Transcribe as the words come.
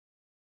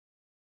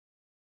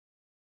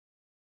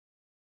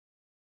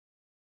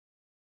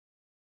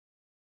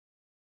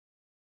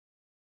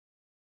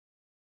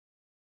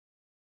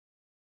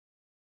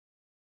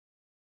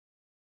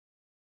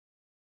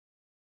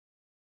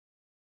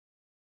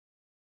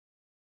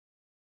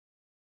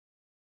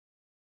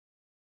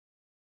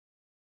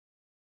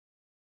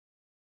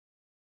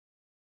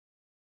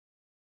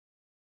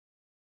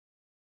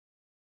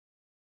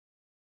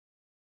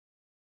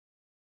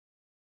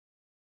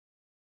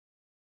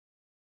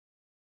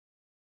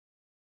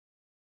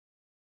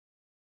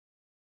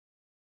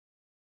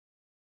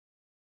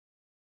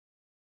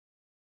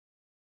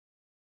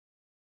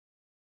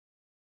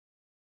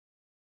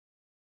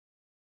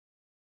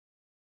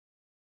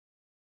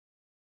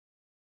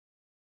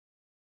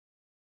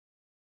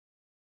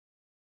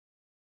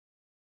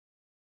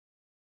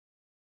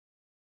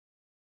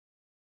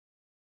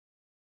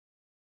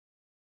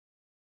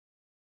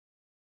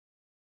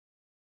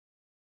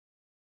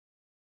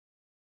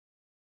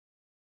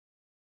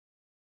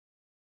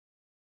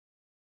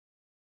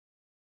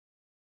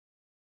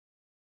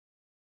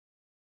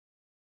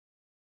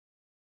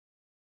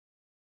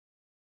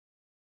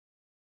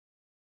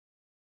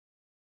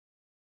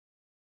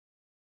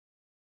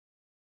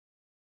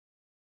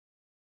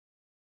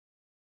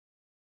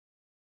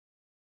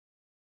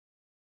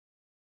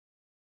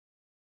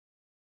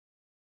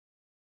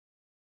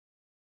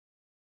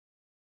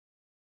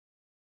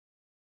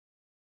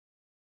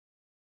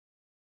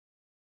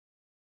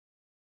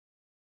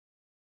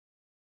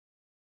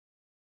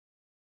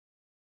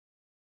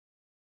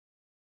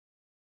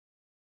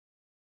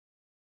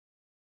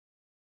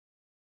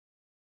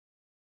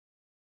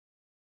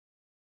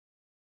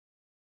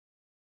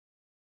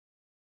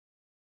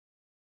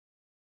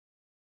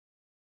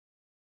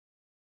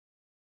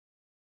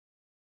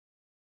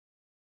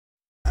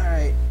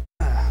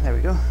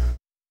we go.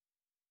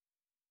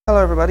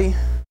 Hello everybody,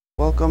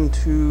 welcome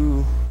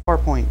to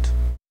Farpoint,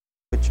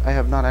 which I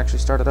have not actually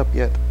started up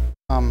yet.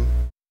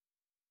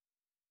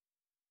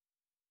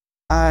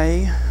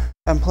 I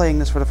am playing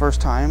this for the first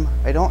time.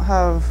 I don't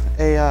have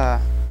an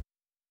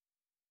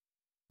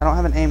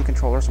aim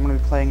controller, so I'm going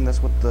to be playing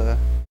this with the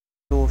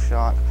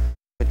DualShock,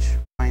 which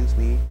reminds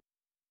me,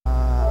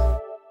 oh,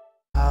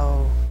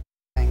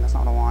 dang, that's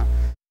not what I want.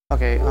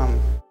 Okay,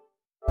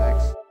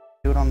 next,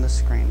 do it on this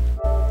screen.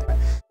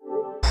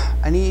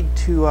 I need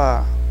to,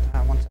 one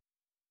second.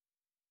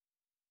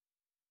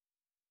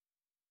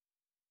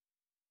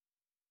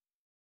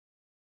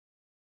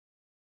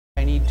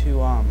 I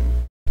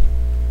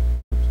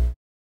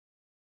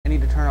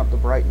need to turn up the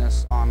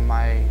brightness on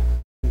my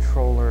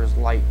controller's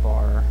light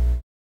bar.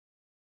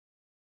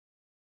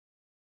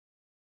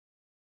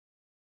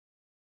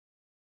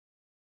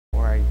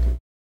 Before I do.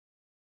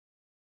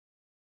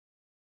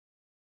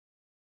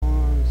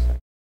 One second.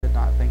 Did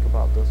not think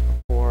about this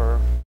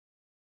before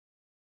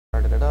I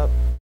started it up.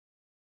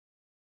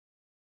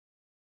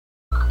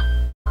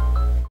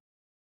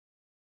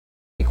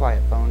 Be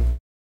quiet, phone.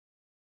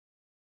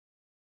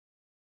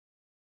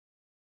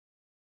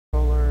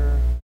 Controller.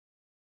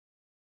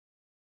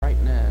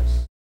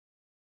 Brightness.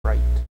 Bright.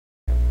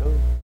 There we go.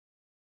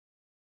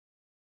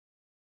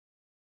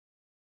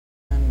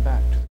 And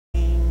back to the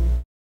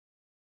game.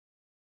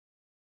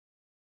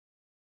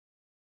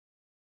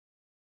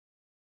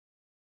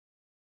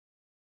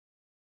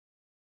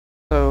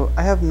 So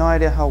I have no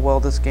idea how well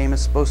this game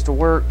is supposed to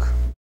work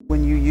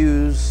when you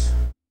use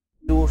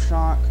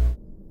DualShock,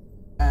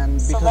 and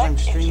because I'm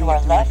streaming it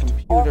through my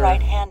computer,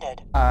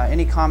 right-handed.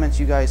 Any comments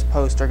you guys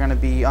post are going to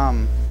be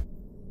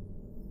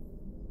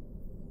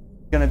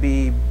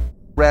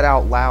read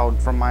out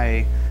loud from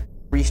my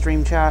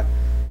restream chat.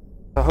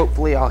 So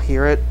hopefully I'll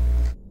hear it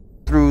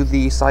through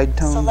the side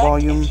tone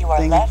volume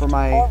thing for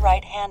my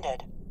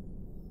right-handed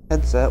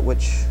headset,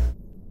 which,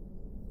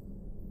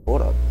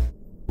 hold up,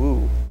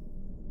 ooh.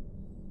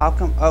 How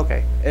come?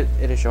 Okay,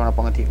 it is showing up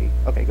on the TV.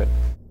 Okay, good.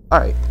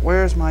 Alright,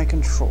 where's my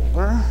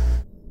controller?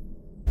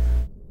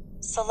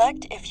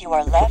 Select if you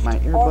are left or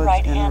right-handed. Put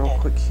my earbuds in real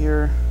quick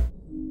here.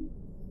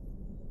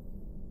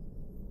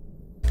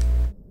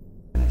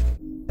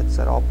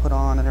 Headset all put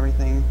on and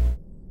everything.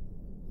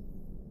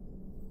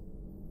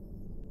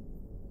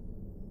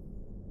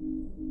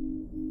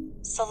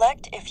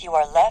 Select if you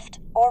are left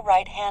or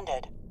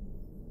right-handed.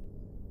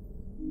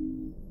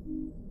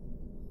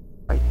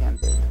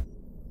 Right-handed.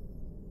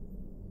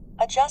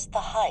 Adjust the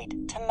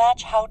height to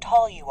match how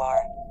tall you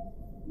are.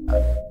 I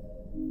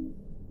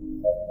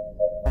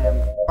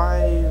am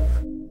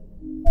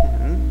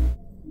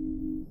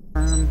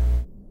 5'10".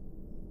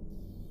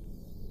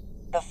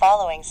 The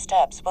following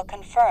steps will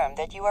confirm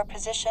that you are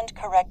positioned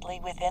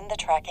correctly within the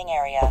tracking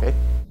area. Okay.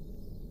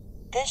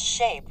 This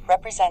shape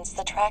represents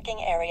the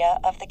tracking area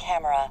of the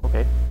camera.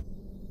 Okay.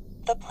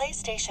 The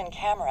PlayStation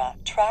camera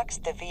tracks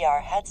the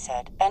VR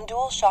headset and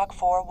DualShock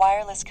 4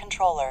 wireless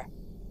controller.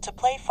 To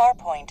play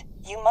Farpoint,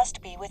 you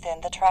must be within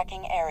the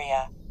tracking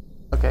area.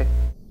 Okay.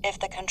 If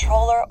the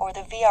controller or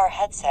the VR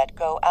headset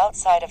go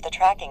outside of the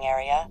tracking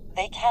area,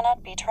 they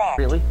cannot be tracked.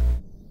 Really?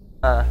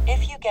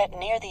 If you get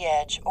near the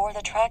edge or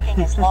the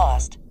tracking is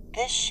lost,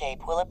 this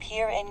shape will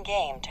appear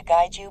in-game to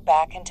guide you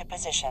back into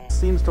position.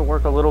 Seems to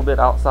work a little bit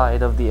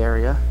outside of the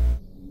area.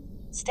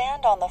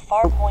 Stand on the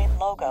Farpoint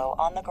logo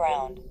on the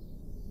ground.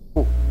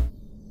 Ooh.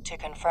 To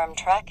confirm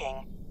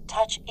tracking,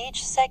 touch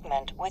each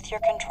segment with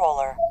your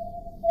controller.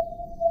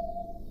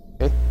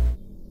 Okay.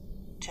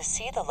 To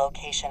see the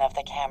location of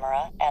the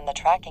camera and the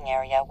tracking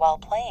area while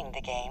playing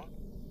the game,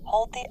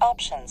 hold the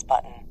Options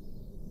button.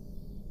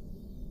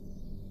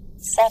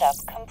 Setup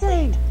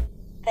complete.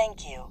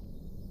 Thank you.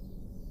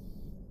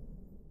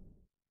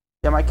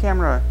 Yeah, my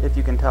camera, if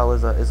you can tell,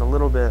 is a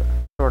little bit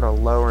sort of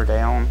lower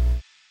down,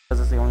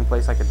 because it's the only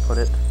place I could put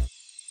it.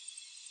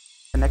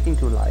 Connecting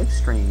to live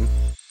stream.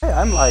 Hey,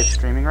 I'm live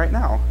streaming right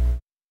now.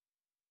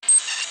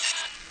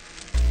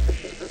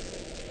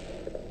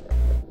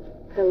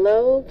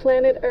 Hello,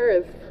 planet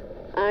Earth.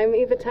 I'm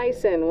Eva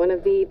Tyson, one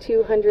of the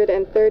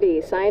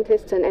 230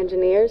 scientists and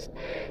engineers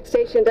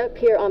stationed up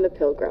here on the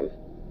Pilgrim.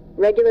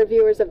 Regular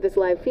viewers of this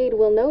live feed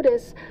will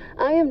notice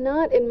I am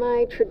not in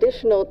my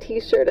traditional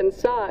t-shirt and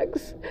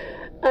socks.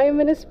 I am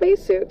in a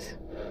spacesuit,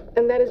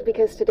 and that is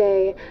because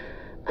today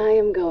I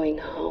am going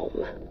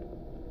home.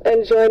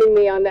 And joining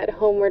me on that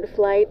homeward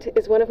flight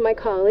is one of my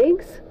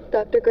colleagues,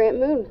 Dr. Grant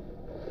Moon.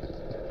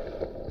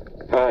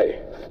 Hi.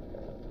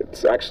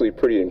 It's actually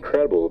pretty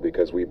incredible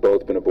because we've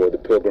both been aboard the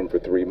Pilgrim for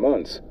 3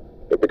 months.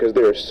 But because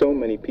there are so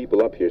many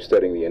people up here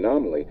studying the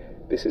anomaly,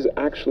 this is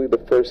actually the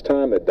first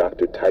time that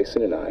Dr.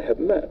 Tyson and I have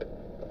met.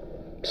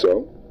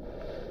 So,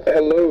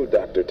 hello,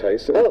 Dr.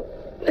 Tyson. Oh,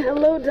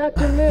 hello,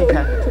 Dr. Moon.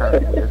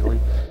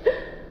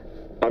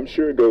 I'm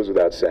sure it goes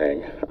without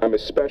saying, I'm a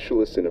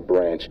specialist in a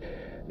branch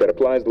that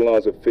applies the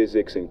laws of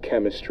physics and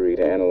chemistry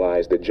to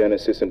analyze the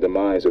genesis and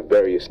demise of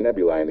various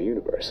nebulae in the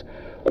universe.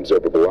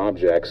 Observable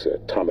objects,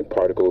 atomic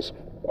particles,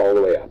 all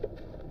the way up.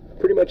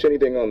 Pretty much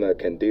anything on the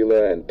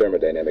candela and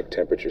thermodynamic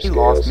temperature He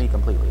scales. lost me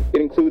completely.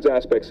 It includes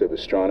aspects of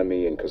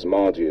astronomy and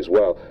cosmology as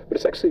well, but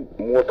it's actually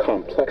more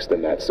complex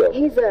than that, so...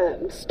 He's a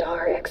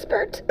star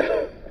expert.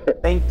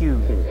 Thank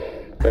you.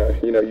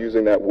 You know,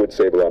 using that would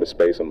save a lot of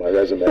space on my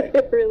resume.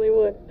 It really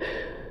would.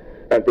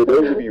 And for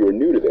those of you who are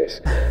new to this,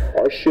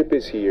 our ship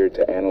is here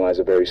to analyze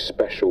a very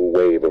special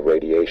wave of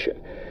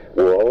radiation.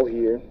 We're all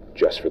here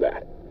just for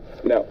that.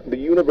 Now, the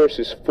universe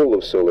is full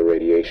of solar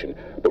radiation,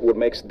 but what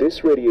makes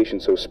this radiation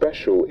so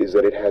special is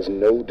that it has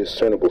no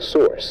discernible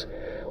source.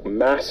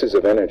 Masses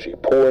of energy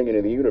pouring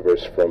into the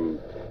universe from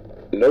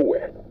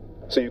nowhere.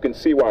 So you can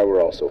see why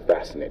we're all so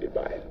fascinated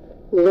by it.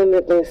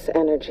 Limitless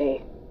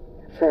energy.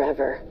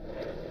 Forever.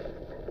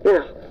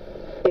 Now,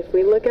 if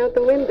we look out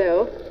the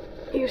window,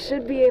 you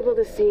should be able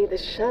to see the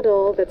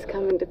shuttle that's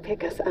coming to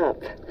pick us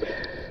up.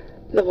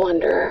 The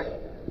Wanderer.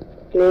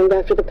 Named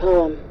after the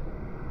poem.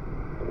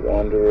 The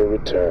Wanderer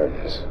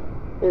returns.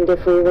 And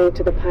if we link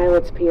to the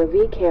pilot's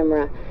POV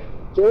camera,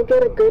 you'll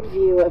get a good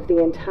view of the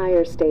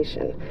entire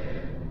station,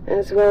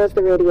 as well as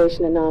the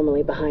radiation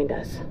anomaly behind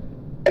us.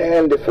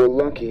 And if we're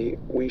lucky,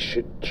 we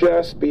should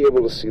just be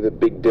able to see the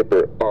Big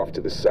Dipper off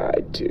to the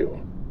side, too.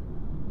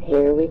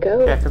 Here we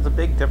go. Yeah, because the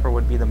Big Dipper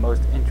would be the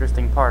most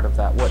interesting part of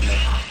that, wouldn't it?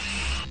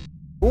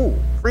 Ooh,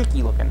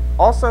 freaky looking.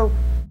 Also,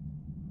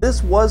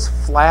 this was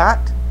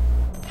flat,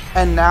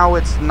 and now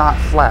it's not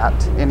flat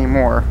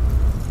anymore.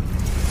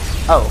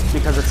 Oh,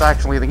 because it's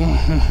actually the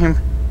game.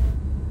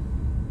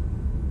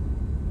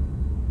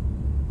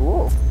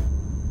 Cool.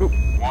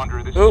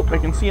 Wanderer, this Oh, is I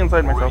can see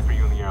inside We're myself. ready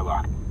for you in the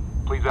airlock.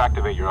 Please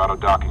activate your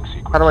auto-docking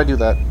sequence. How do I do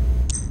that?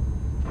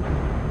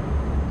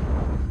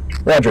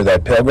 Roger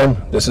that, Pilgrim.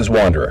 This is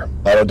Wanderer.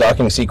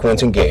 Auto-docking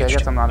sequence Okay, I engaged.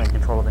 guess I'm not in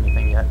control of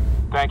anything yet.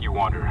 Thank you,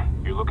 Wanderer.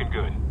 You're looking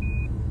good.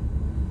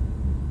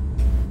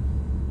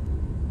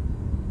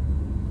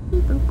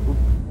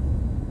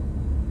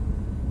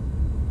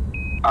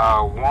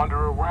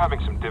 Wanderer, we're having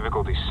some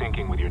difficulty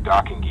syncing with your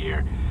docking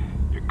gear.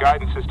 Your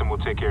guidance system will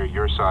take care of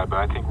your side, but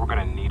I think we're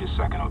gonna need a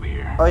second over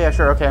here. Oh yeah,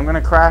 sure, okay, I'm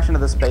gonna crash into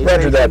the space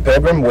Roger station. that,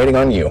 Pilgrim. Waiting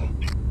on you.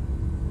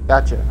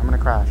 Gotcha, I'm gonna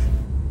crash.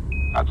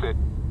 That's it.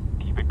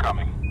 Keep it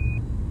coming.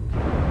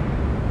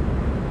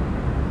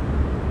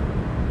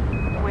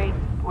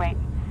 Wait.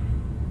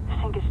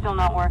 Sync is still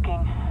not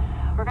working.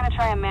 We're gonna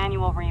try a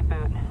manual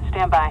reboot.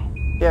 Stand by.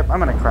 Yep, I'm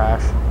gonna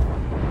crash.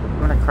 I'm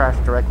gonna crash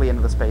directly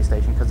into the space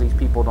station because these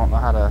people don't know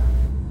how to...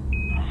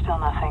 Still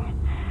nothing.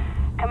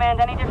 Command,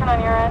 any different on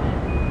your end?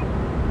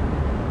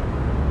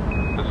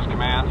 This is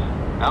Command.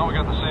 Now we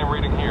got the same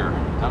reading here.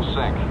 Now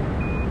sync.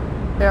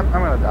 Yep,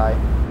 I'm gonna die.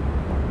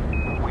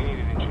 We need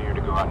an engineer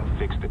to go out and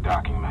fix the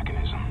docking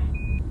mechanism.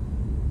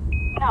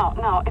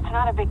 No, it's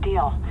not a big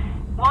deal.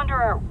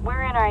 Wanderer,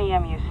 we're in our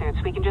EMU suits.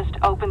 We can just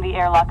open the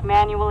airlock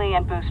manually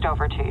and boost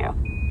over to you.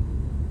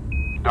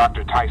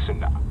 Dr.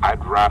 Tyson,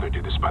 I'd rather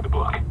do this by the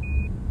book.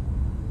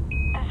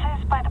 This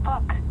is by the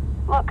book.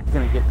 Look, He's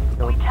gonna get me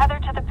we killed. tether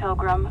to the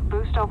Pilgrim,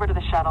 boost over to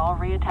the shuttle,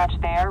 reattach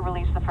there,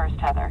 release the first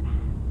tether.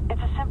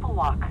 It's a simple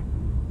walk.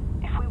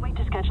 If we wait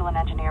to schedule an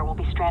engineer, we'll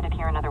be stranded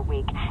here another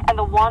week, and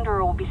the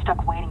Wanderer will be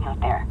stuck waiting out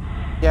there.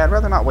 Yeah, I'd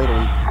rather not wait a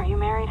week. Are you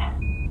married?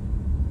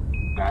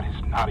 That is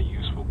not a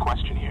useful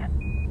question here.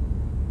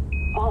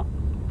 Well,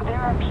 there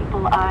are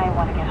people I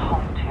want to get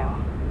home to.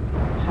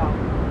 So,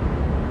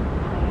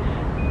 please.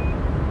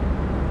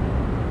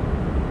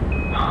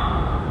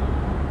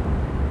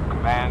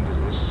 Command, does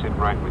this sit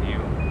right with you?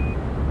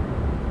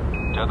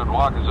 Tethered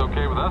walk is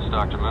okay with us,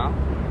 Dr.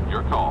 Moon.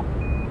 Your call.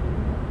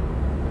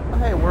 Oh,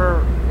 hey,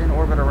 we're in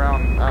orbit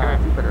around Okay.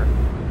 Jupiter.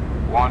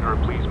 Wanderer,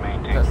 please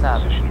maintain That's your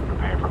happening. position and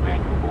prepare for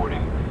manual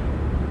boarding.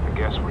 I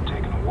guess we're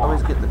taking a I walk.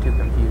 always get the two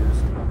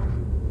confused.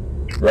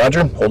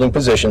 Roger. Holding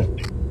position.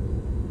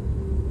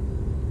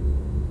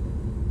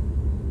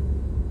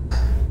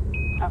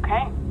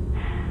 Okay.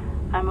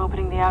 I'm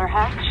opening the outer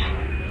hatch.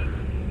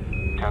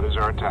 Tethers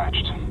are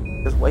attached.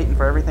 Just waiting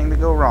for everything to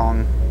go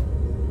wrong.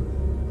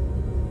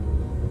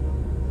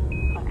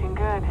 Looking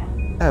good.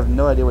 I have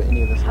no idea what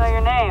any of this So is.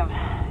 your name?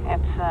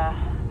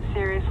 It's,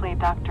 seriously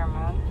Dr.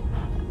 Moon?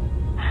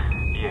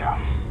 Yeah,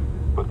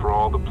 but for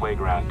all the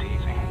playground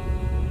teasing,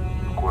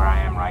 look where I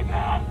am right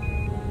now.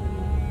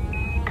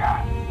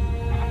 God,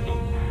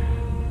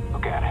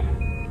 look at it.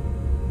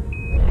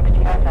 60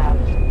 yards out.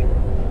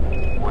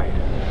 Wait,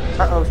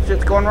 Uh-oh,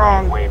 shit's going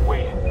wrong. wait.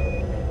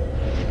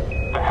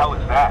 The hell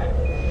is that?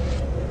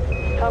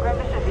 Pilgrim,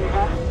 this is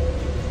Eva.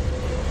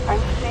 Are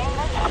you seeing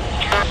this?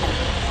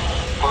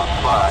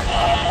 +5.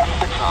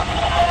 600.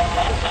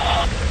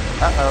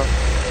 Uh-oh.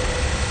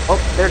 Oh,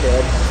 they're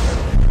dead.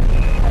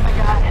 Oh my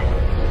god.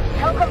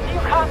 Pilgrim, do you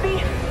copy?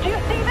 Do you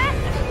see this?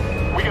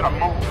 We gotta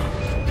move.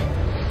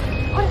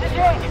 What is it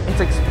doing?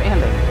 It's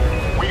expanding.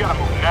 We gotta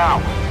move now.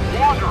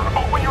 Wanderer,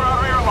 open your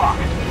outer airlock.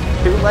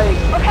 Too late.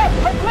 Okay,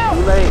 let's Too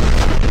move! late.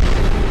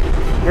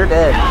 You're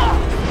dead.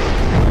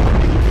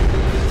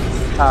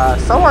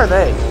 So are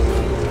they.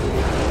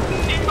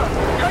 Eva,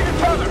 cut your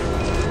tether.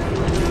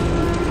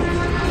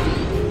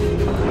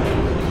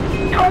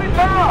 Cut it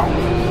now.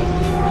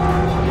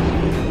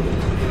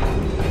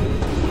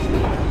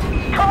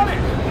 Cut it.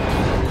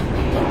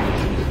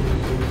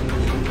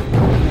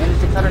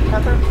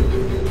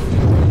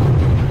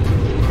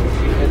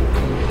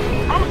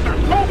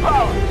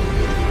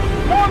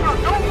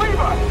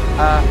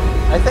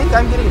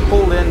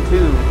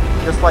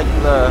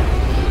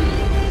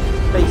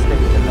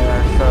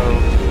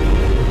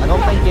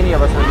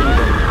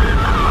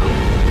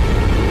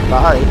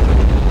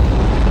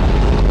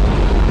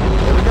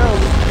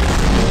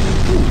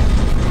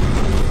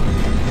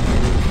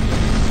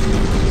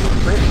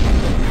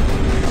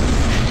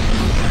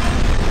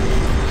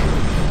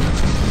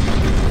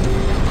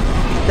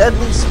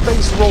 deadly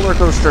space roller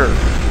coaster.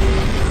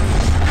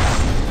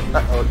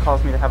 Uh-oh, it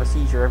caused me to have a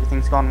seizure.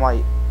 Everything's gone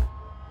white.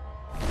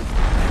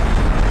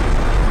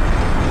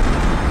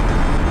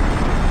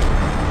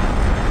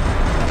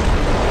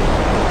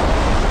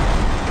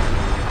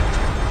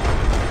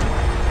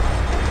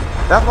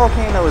 That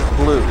volcano is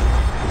blue.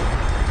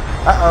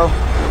 Uh-oh,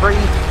 debris.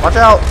 Watch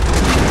out!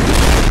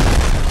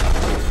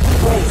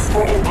 Brace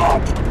for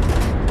impact.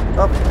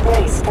 Oh.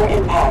 Brace for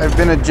impact. I've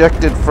been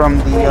ejected from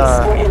the,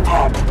 Brace for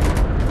impact.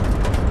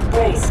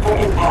 Brace for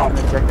impact.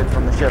 Ejected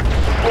from the ship.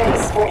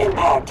 Brace for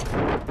impact.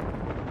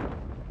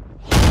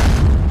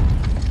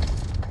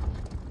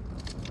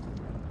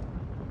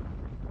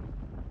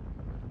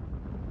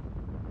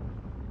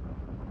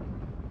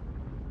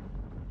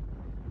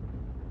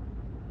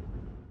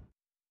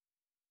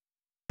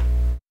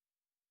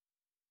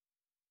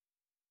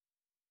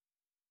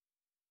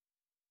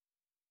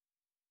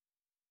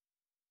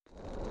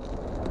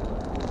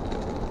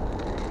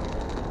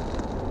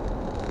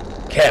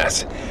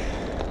 Cass,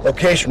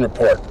 location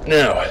report,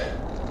 now.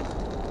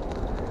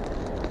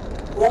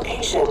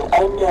 Location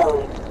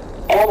unknown.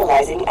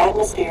 Analyzing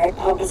atmospheric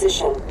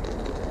composition.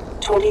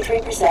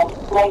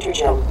 23%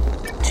 nitrogen,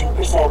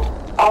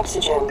 2%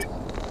 oxygen,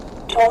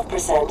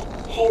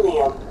 12%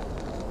 helium.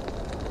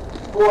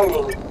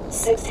 Warning,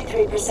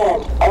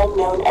 63%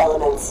 unknown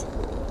elements.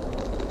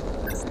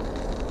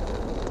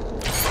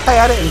 Hey,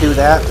 I didn't do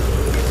that.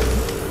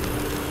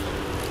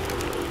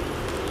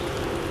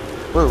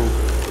 Whoa.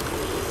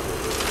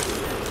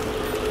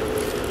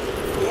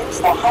 Use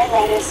the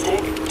highlighter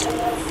stick to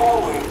move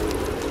forward.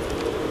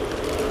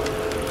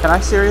 Can I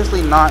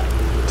seriously not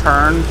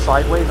turn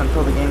sideways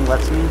until the game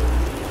lets me?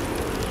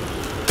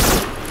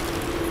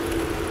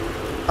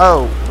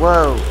 Oh,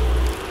 whoa.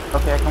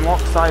 Okay, I can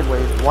walk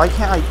sideways. Why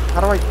can't I?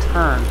 How do I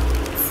turn?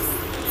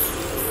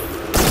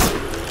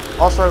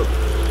 Also,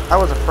 I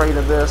was afraid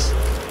of this.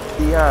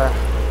 The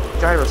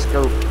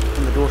gyroscope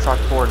in the DualShock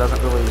 4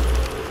 doesn't really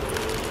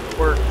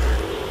work.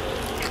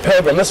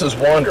 Pilgrim, this is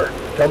Wander.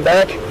 Come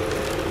back?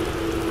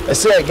 I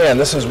say again,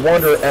 this is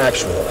Wander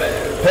Actual.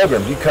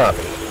 Pilgrim, do you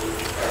copy?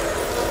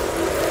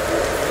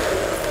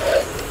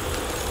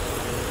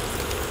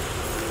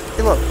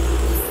 Hey, look.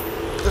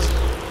 This.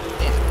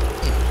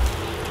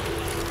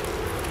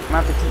 I'm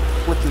gonna have to keep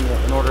flicking it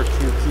in order to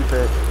keep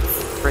it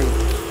straight.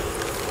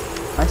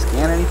 Can I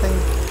scan anything?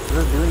 Does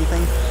this do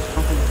anything? I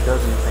don't think it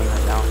does anything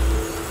right now.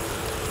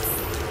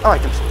 Oh, I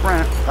can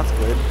sprint. That's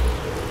good.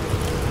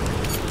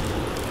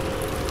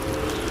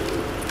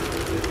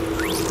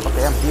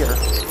 Okay, I'm here.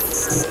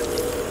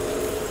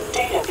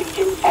 Data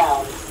beacon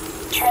found.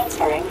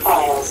 Transferring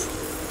files.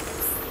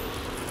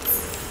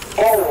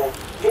 Error.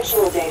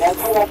 Visual data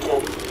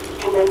corrupted.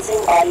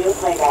 Commencing audio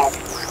playback.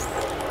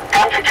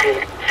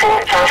 Altitude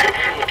 4,000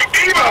 feet.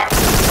 Eva!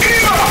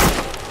 Eva!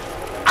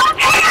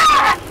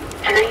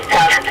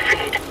 3,000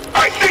 feet.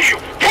 I see you!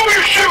 Pull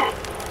your chute!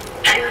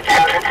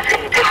 2,000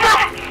 feet. It's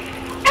not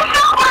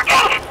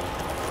working!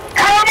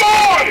 Come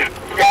on!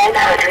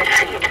 900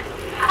 feet.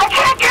 I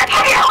can't get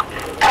to you!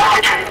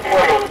 Altitude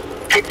warning.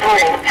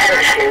 Deploying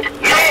parachute.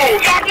 No!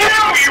 Not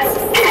now, you...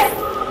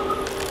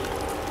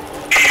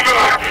 Eva!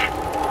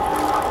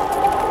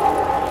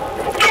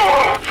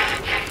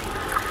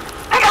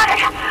 I got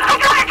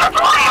it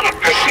deployed!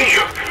 I see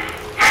you.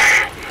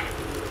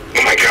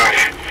 Oh my god.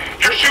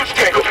 Your suit's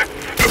tangled.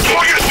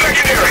 Deploy your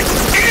secondary!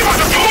 Eva,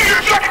 deploy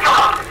your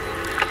secondary!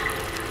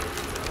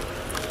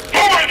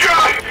 Oh my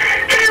god!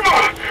 Eva!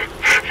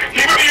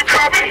 Eva, do you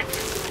copy?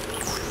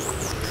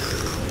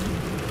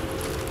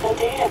 The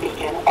data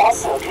beacon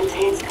also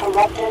contains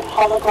corrupted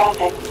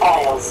holographic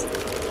files.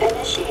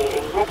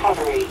 Initiating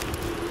recovery.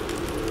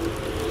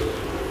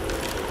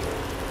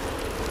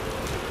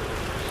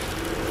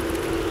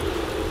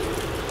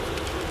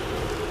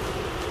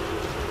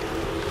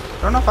 I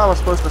don't know if I was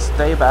supposed to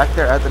stay back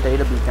there at the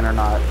data beacon or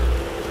not.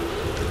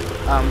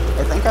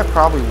 I think I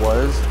probably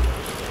was.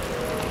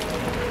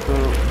 So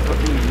let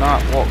me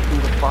not walk through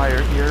the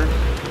fire here.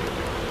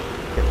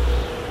 Okay.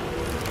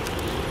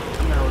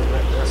 I'm gonna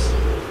regret this.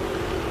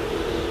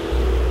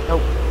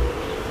 Nope.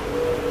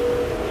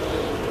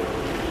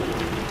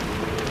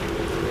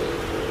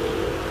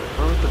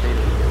 Where was the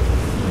data beacon?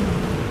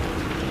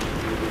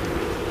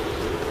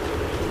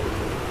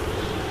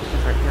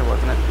 It's right here,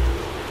 wasn't it?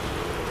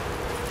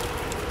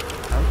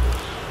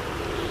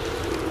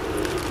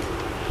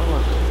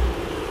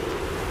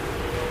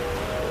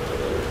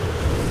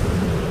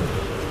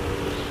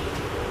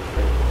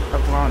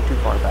 Too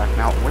far back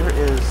now. Where's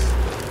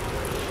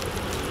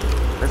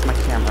my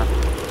camera?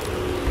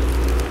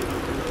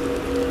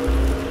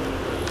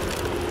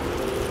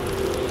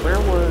 Where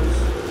was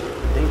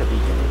the data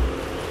beacon?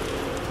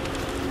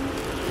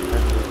 I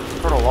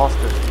sort of lost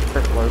it.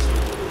 There it was.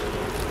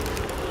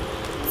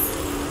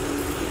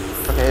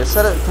 Okay, it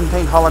said it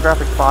contained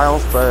holographic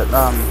files, but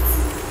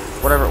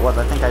whatever it was,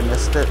 I think I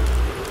missed it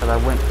because I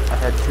went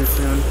ahead too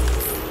soon.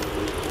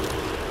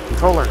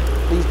 Controller,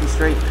 please be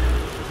straight.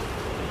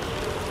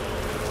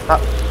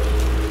 Stop.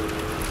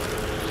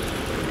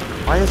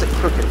 Why is it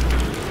crooked?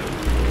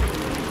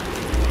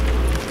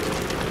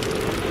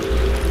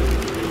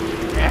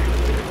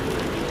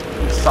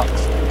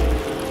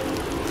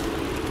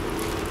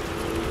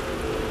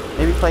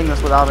 playing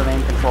this without an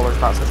aim controller is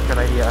not such a good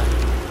idea.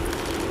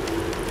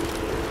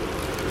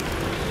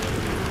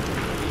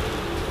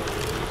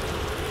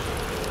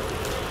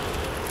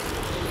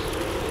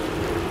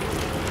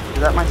 Is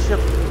that my ship?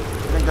 I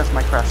think that's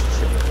my crashed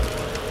ship.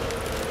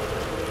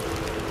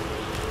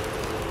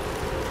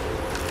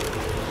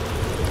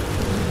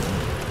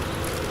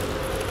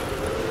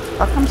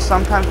 How come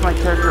sometimes my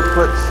character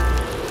puts...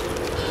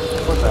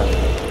 What's that?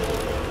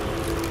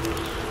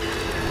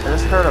 I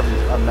just heard a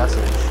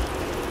message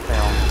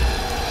sound.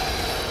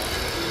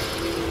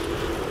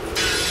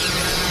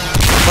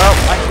 Well,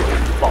 I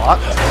should bot.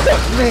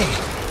 Fuck me!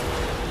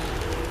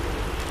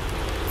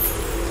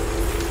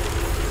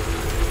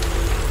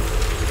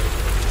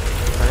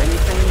 Is there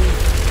anything?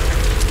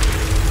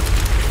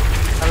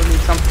 I don't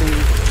need something...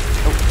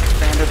 Oh,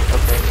 standard?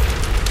 Okay.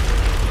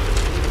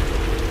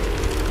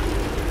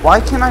 Why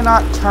can I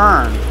not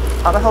turn?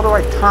 How the hell do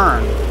I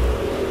turn?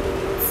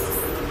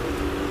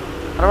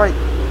 How do I...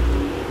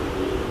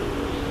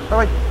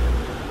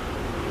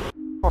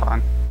 Hold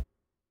on.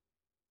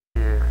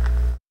 Yeah.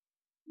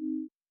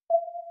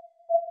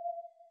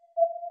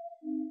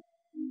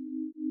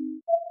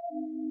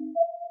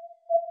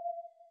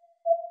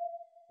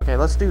 Okay,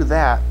 let's do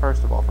that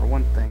first of all for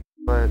one thing.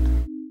 But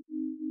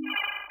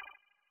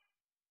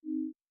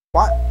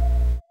what?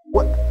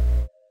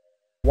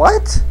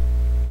 What?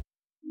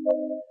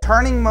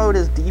 Turning mode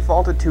is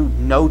defaulted to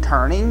no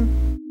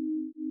turning?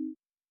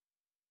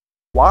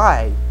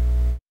 Why?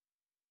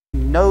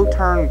 No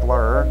turn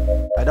blur.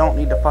 I don't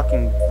need to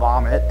fucking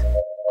vomit.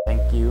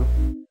 Thank you.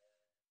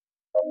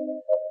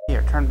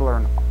 Here, turn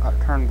blur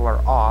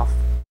off.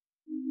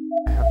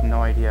 I have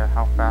no idea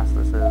how fast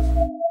this is.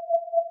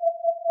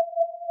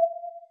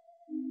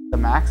 The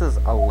max is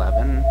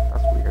 11.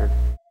 That's weird.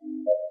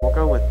 We'll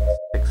go with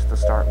 6 to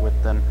start with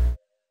then.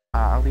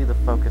 I'll leave the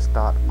focus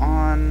dot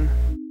on.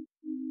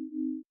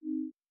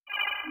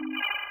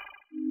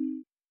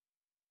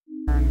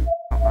 Turn.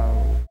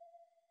 Uh-oh.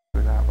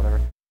 Do that,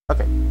 whatever.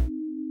 Okay.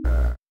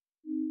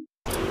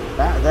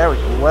 There we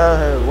go.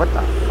 Whoa, what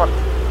the fuck?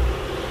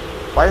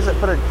 Why does it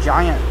put a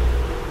giant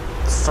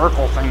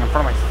circle thing in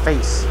front of my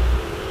face?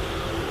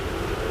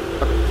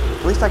 Okay,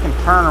 at least I can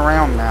turn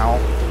around now.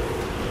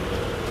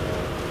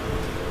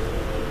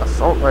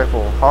 Assault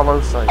rifle,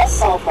 hollow sight.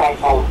 Assault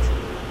rifle.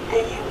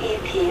 The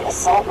UEP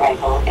assault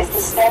rifle is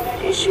the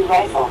standard issue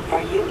rifle for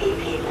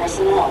UEP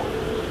personnel.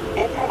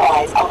 It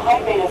provides a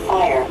high rate of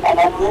fire and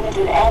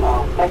unlimited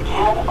ammo, but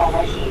can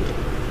overheat.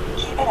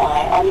 Keep an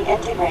eye on the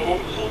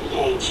integrated heat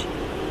gauge.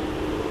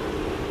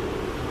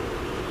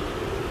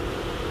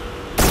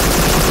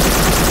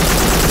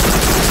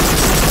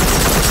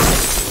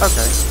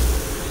 Okay.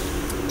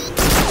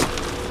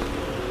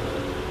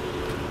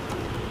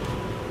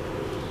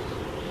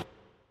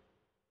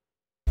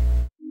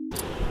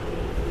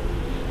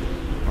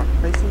 Am I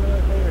facing the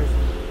right way or is...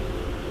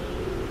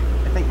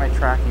 I think my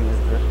tracking is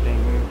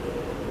drifting.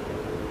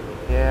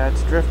 Yeah,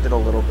 it's drifted a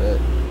little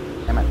bit.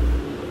 Damn it. I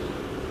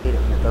hate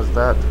it when it does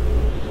that.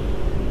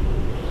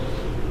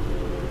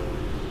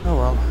 Oh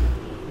well.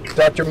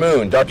 Dr.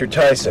 Moon, Dr.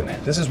 Tyson,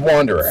 this is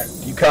Wanderer.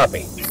 Do you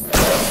copy?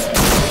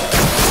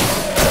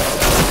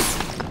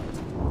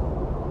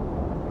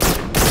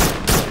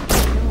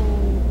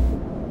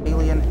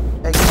 Alien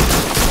egg.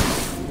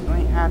 You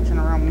ain't hatching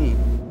around me.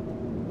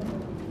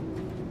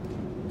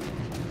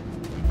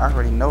 I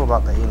already know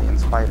about the alien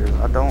spiders.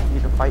 I don't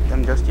need to fight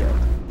them just yet.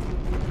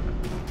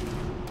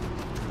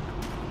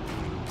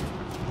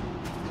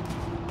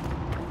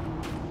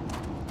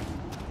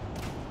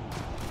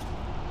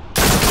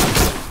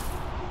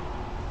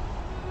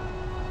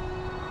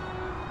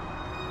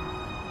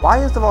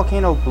 Why is the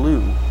volcano blue?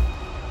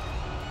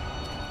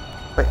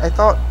 Wait, I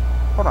thought...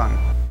 Hold on.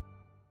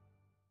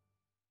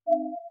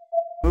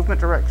 Movement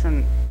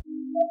direction,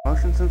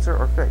 motion sensor,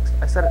 or fixed?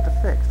 I set it to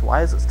fixed.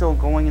 Why is it still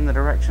going in the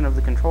direction of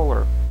the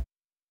controller?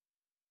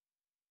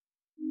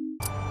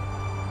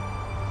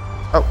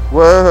 Oh,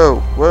 whoa,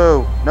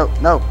 whoa, no,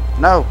 no,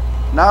 no,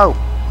 no!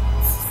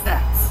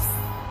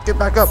 Get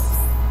back up!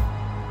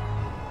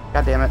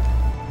 God damn it.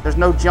 There's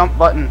no jump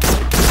button.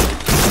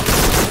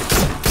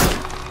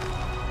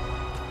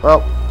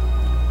 Well,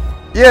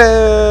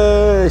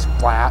 yay!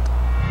 Splat.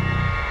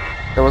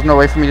 There was no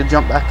way for me to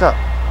jump back up.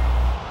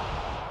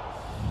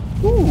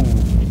 Ooh,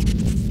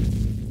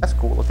 that's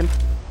cool looking.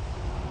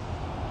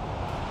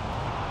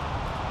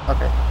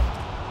 Okay.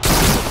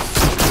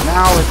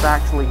 Now it's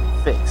actually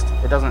fixed.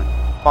 It doesn't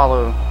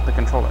follow the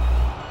controller.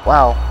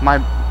 Wow, my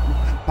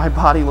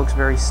body looks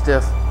very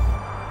stiff,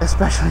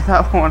 especially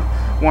that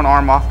one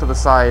arm off to the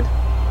side.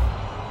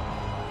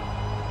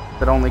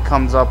 That only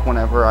comes up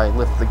whenever I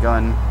lift the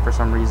gun for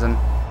some reason.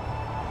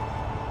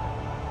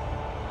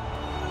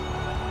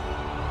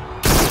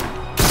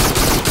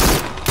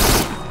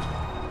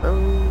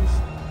 Those.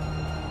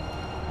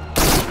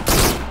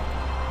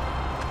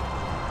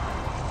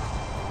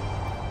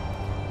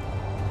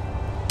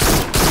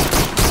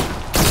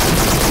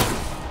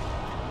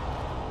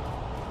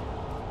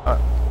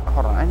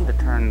 Hold on, I need to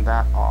turn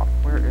that off.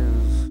 Where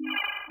is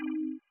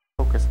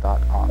focus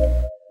dot off?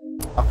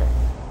 Okay.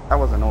 That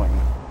was annoying.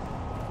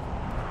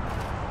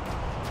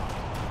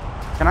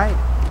 Can I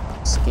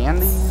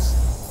scan these?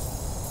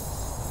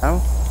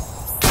 No?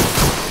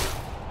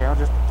 Okay, I'll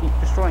just keep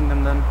destroying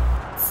them then.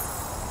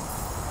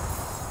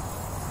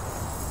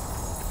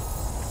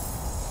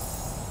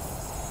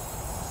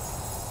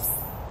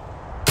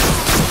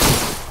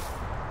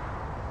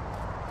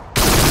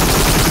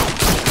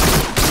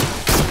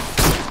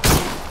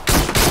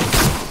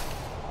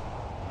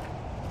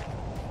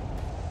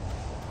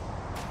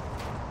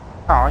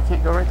 Oh, I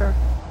can't go right there?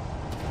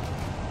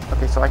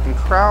 Okay, so I can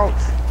crouch.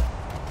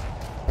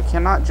 I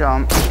cannot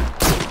jump.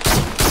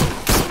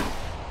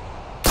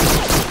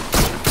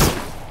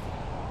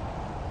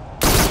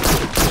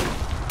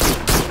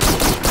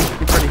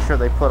 I'm pretty sure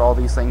they put all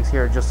these things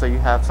here just so you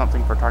have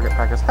something for target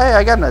practice. Hey,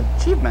 I got an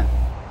achievement.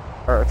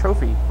 Or a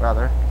trophy,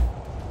 rather.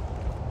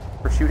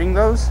 For shooting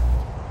those.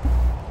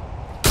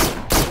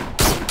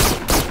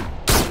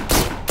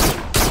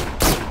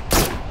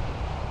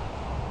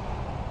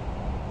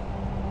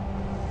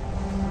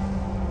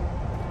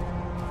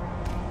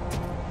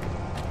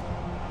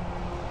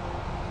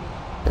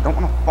 I don't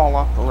want to fall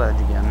off the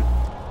ledge again.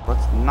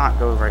 Let's not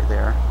go right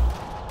there.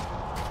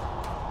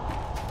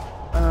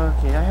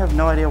 Okay, I have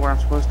no idea where I'm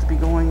supposed to be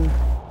going.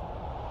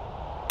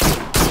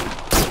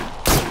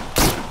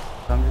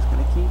 So I'm just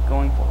going to keep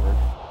going forward.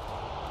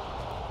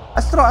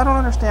 I don't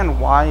understand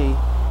why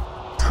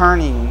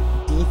turning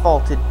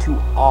defaulted to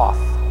off.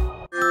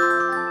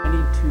 I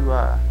need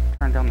to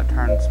turn down the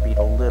turn speed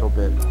a little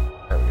bit.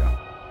 There we go.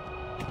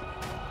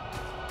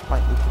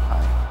 Slightly too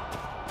high.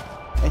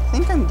 I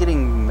think I'm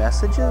getting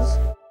messages.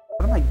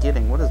 What am I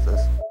getting? What is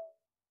this?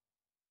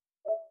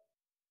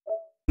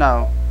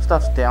 No,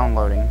 stuff's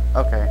downloading.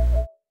 Okay.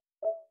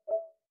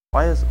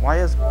 Why is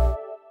I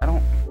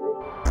don't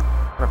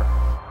whatever.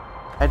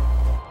 I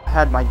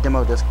had my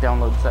demo disc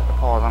download set to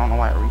pause. I don't know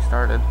why it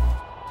restarted.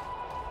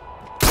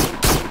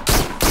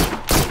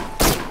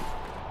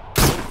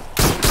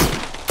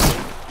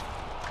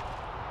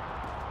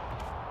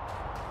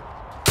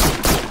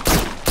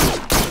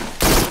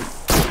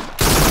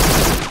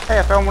 Hey,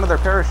 I found one of their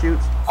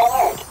parachutes.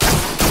 Alert.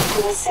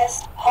 To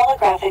assist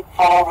holographic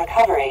file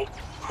recovery,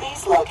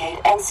 please locate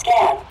and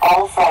scan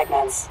all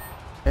fragments.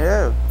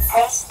 Ew.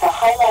 Press the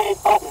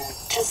highlighted button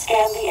to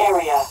scan the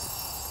area.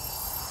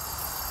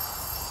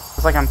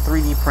 It's like I'm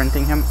 3D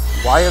printing him.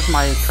 Why is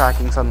my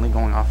tracking suddenly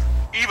going off?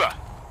 Eva!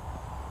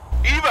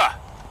 Eva!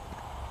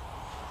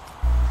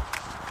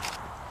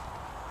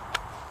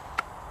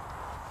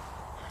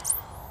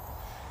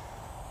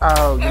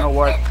 Oh, you know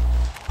what?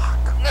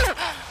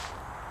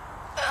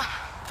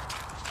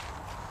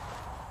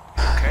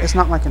 It's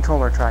not my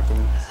controller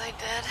tracking. Was I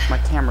dead? My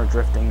camera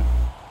drifting.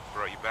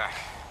 Brought you back.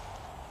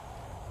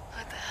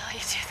 What the hell you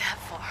do that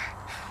for?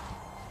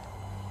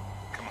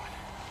 Come on.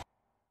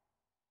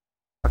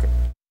 Okay,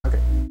 okay.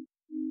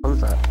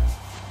 Close that.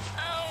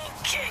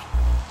 Okay.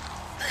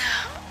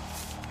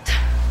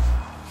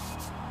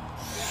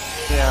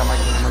 Yeah, my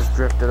camera's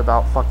drifted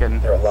about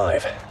fucking... They're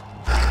alive.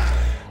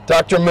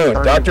 Dr. Moon,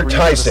 30 Dr. degrees to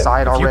the Tyson,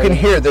 side if you already. can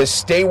hear this,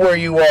 stay where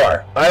you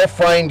are. I'll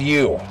find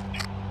you.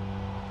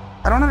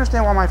 I don't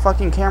understand why my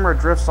fucking camera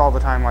drifts all the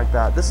time like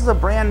that. This is a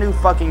brand new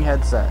fucking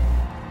headset.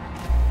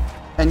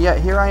 And yet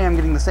here I am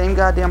getting the same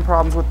goddamn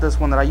problems with this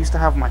one that I used to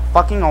have with my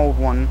fucking old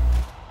one.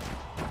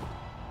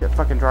 It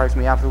fucking drives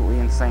me absolutely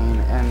insane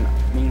and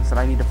means that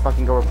I need to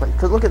fucking go replace.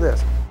 Because look at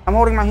this. I'm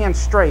holding my hand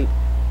straight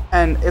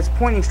and it's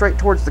pointing straight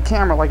towards the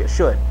camera like it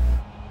should.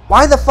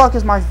 Why the fuck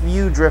is my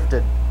view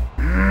drifted?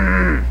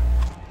 And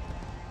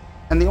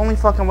the only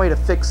fucking way to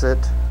fix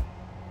it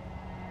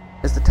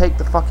is to take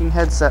the fucking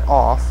headset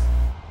off.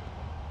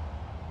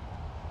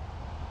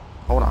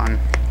 Hold on. I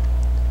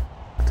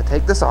have to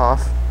take this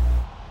off.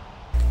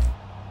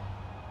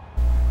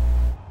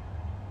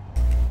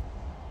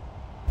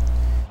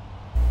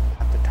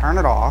 I have to turn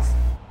it off.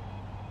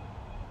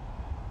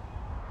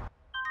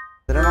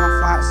 Put it on a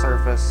flat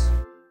surface.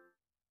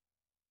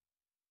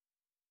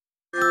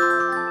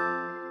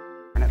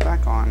 Turn it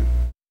back on.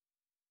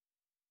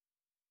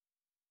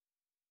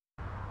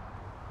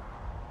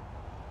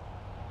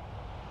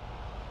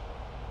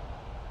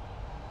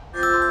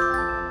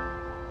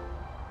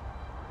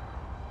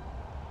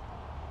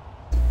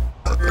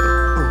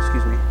 Oh,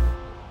 excuse me.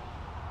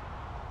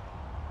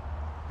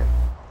 Okay.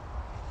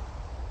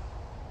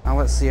 Now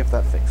let's see if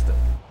that fixed it.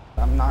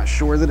 I'm not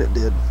sure that it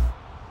did.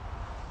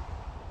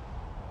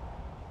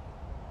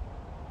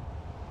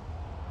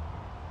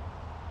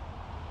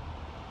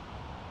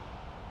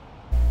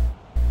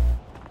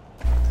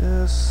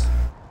 This.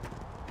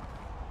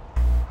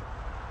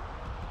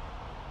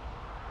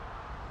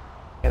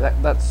 Yeah,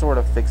 that sort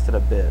of fixed it a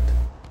bit.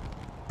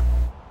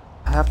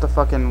 I have to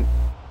fucking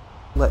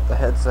let the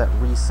headset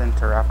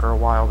recenter after a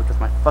while because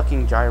my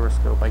fucking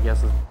gyroscope, I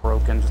guess, is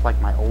broken just like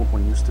my old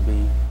one used to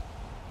be.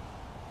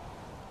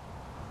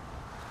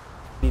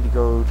 Need to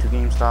go to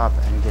GameStop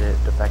and get it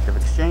defective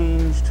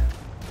exchanged.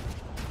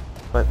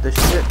 But this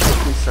shit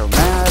makes me so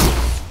mad.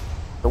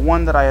 The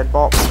one that I had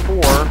bought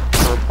before,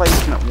 the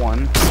replacement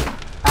one,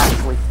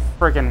 actually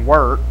friggin'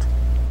 worked.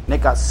 And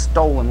it got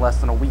stolen less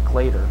than a week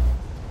later.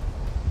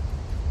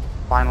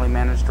 Finally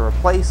managed to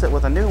replace it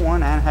with a new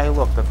one, and hey,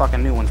 look, the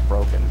fucking new one's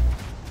broken.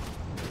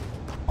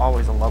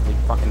 Always a lovely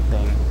fucking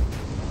thing.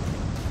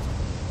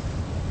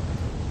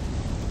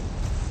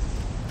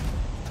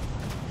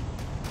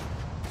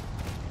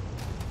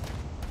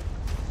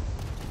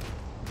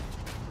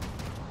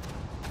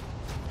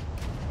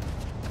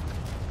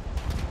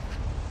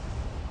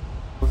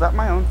 Was that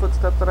my own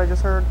footsteps that I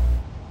just heard?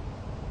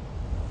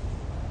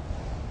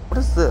 What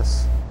is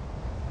this?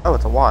 Oh,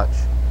 it's a watch.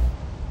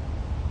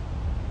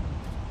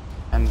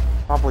 And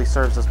probably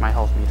serves as my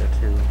health meter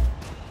too.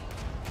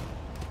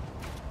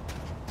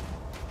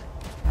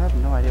 I have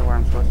no idea where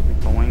I'm supposed to be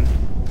going.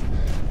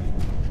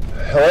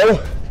 Hello?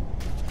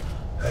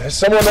 Is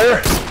someone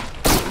there?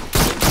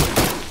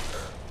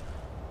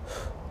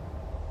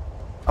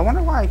 I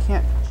wonder why I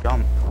can't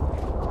jump.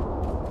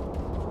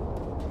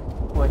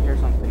 Oh, I hear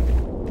something.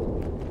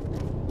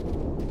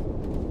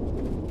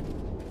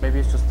 Maybe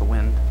it's just the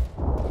wind.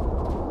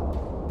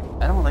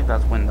 I don't think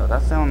that's wind though.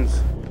 That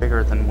sounds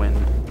bigger than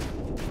wind.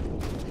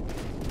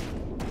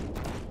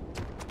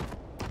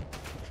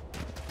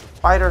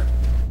 Spider!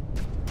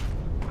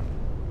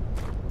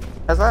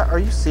 Are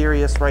you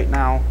serious right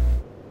now?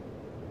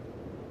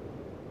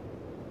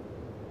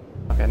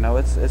 Okay, no,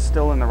 it's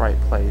still in the right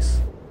place.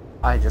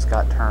 I just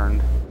got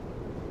turned.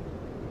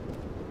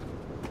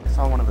 I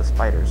saw one of the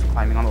spiders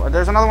climbing on the wall.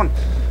 There's another one!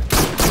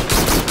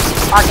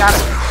 I got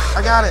it!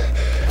 I got it!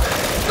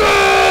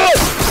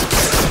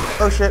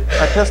 Oh shit,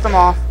 I pissed him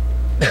off.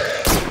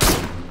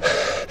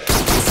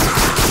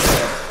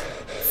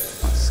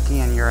 Let's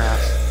scan your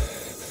ass.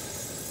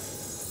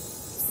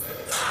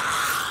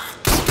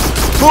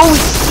 Holy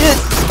shit!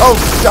 Oh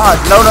god,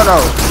 no.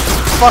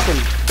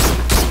 Fucking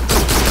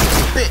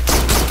bitch.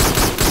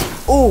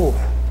 Oh,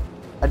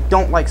 I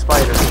don't like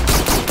spiders.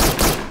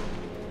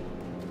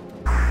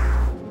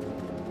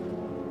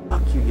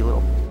 Fuck you, you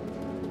little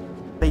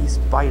face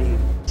biting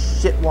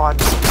shitwad.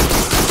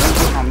 Don't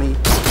get on me.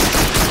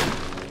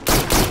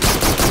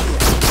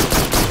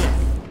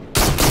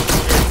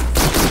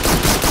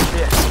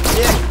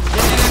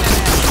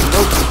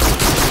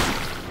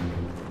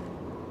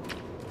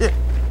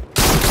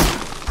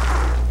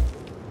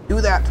 Do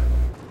that.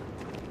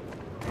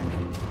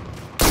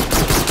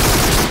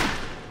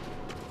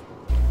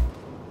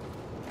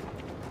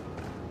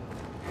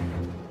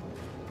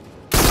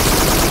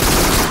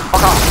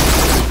 Fuck off.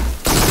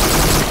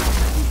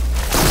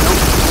 Nope.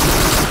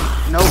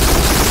 Nope.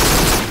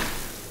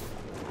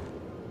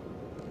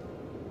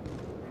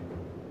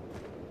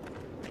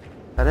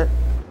 Is that it?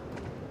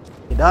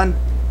 You done?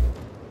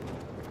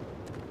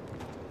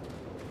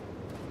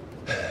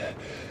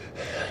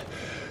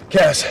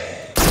 Cass,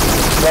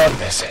 log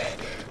this.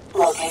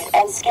 Locate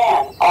and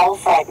scan all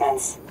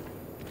fragments.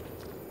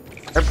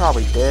 They're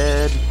probably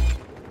dead.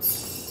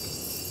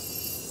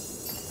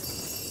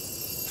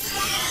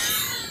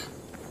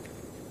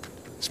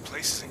 This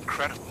place is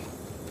incredible.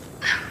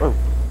 Whoa.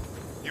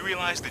 You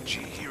realize that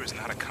G here is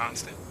not a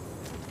constant?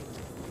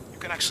 You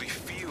can actually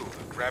feel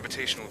the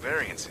gravitational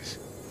variances.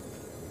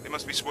 They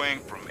must be swaying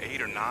from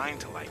 8 or 9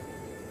 to like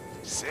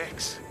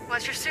 6.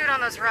 What's your suit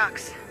on those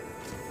rocks?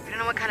 We don't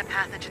know what kind of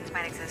pathogens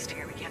might exist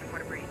here. We can't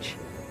afford a breach.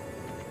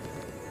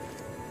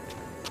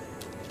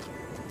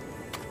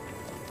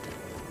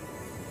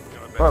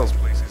 Whoa.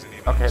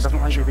 Okay, it doesn't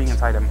like you being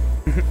inside him.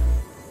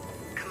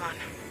 Come on.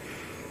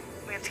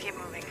 We have to keep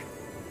moving.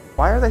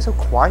 Why are they so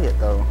quiet,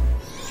 though?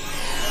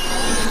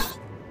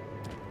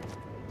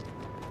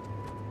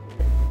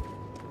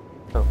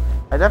 So,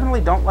 I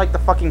definitely don't like the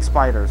fucking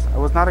spiders. I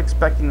was not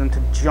expecting them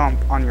to jump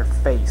on your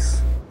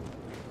face.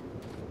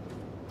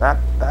 That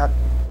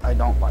I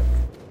don't like.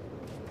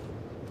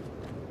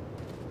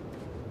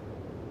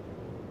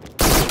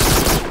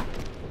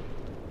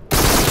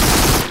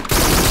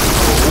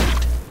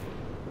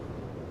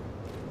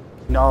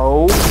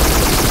 No.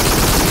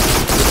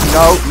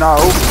 No,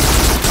 no.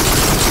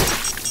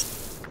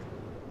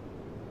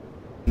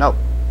 No.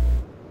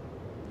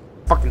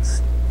 Fucking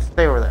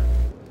stay over there.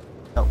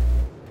 No.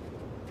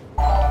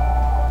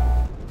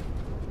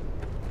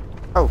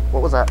 Oh,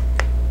 what was that?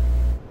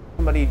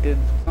 Somebody did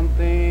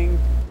something.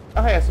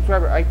 Oh, hey, a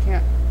subscriber. I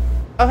can't.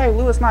 Oh, hey,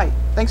 Lewis Knight.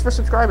 Thanks for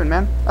subscribing,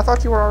 man. I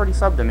thought you were already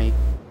subbed to me.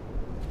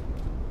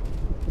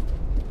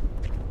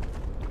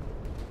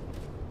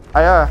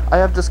 I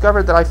have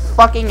discovered that I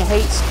fucking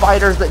hate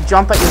spiders that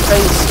jump at your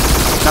face.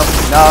 No,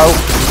 no,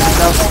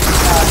 no.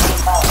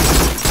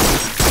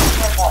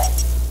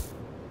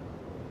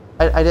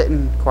 I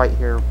didn't quite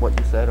hear what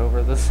you said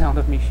over the sound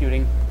of me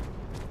shooting.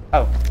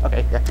 Oh,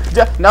 okay,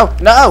 yeah. No,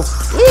 no!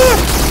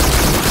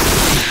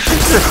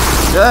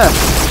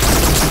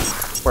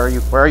 Where are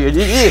you? Where are you?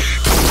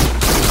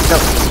 No,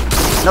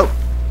 no.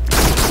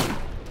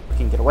 You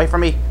can get away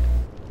from me.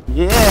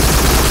 Yeah.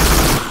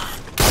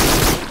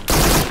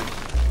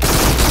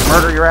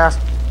 Murder your ass.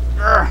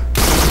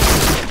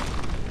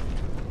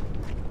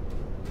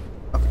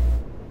 Okay.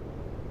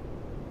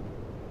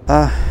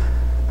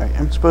 Alright,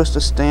 I'm supposed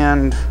to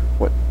stand.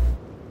 What?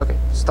 Okay,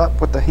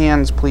 stop with the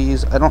hands,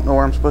 please. I don't know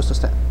where I'm supposed to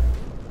stand.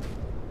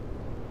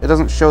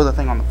 doesn't show the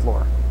thing on the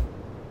floor.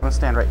 I'm gonna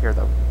stand right here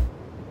though.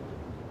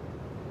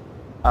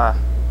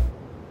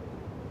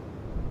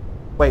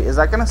 Wait, is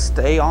that gonna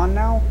stay on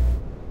now?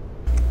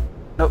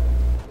 Nope.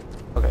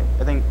 Okay,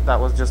 I think that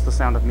was just the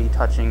sound of me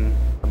touching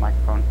the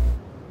microphone.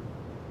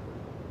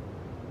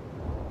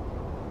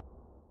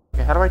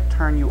 Okay, how do I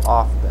turn you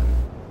off then?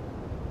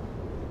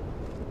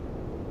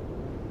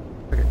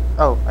 Okay.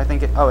 Oh, I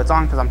think it. Oh, it's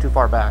on because I'm too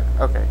far back.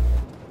 Okay.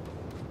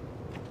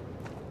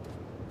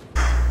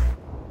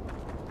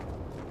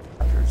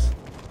 Spiders.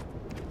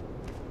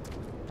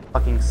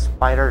 Fucking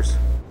spiders.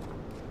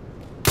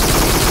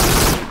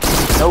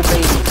 No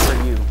babies for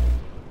you.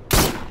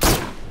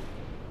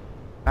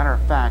 Matter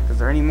of fact, is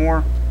there any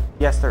more?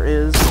 Yes, there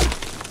is.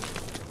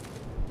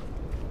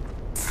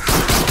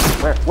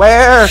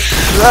 Where?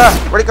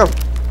 Where'd it go?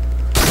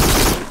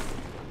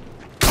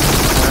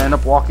 I'm gonna end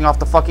up walking off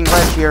the fucking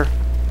ledge here.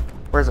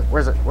 Where is it?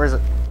 Where is it? Where is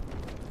it?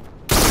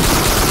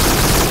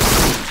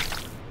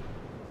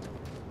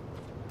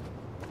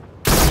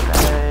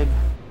 Bag.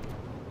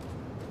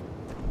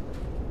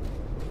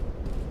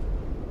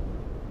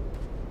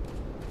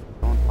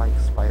 Don't like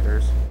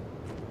spiders.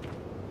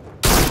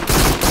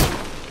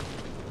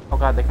 Oh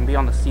god, they can be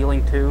on the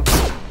ceiling too.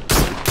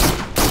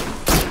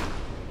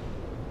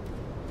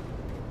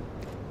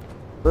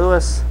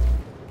 Lewis.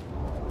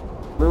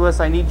 Lewis,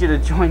 I need you to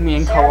join me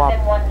in co-op.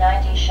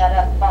 190, shut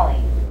up, Folly.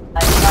 I'm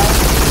trying to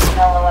sleep,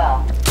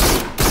 LOL.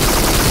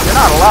 You're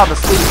not allowed to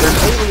sleep.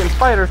 There's alien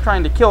spiders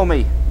trying to kill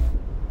me.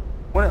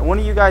 One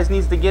of you guys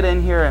needs to get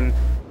in here and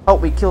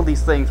help me kill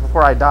these things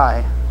before I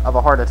die of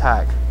a heart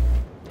attack.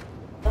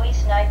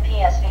 Luis Knight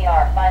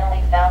PSVR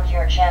finally found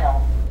your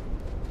channel.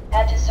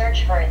 Had to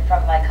search for it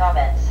from my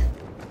comments.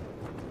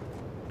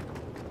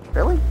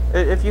 Really?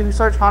 If you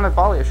search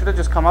HauntedFolly, it should have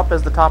just come up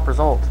as the top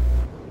result.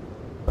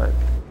 But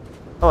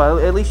oh,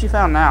 at least you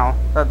found now.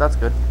 That's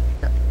good.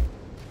 Yeah.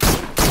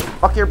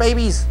 Fuck your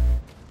babies.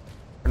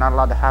 You're not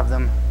allowed to have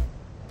them.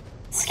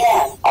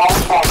 Scan all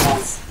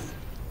fragments.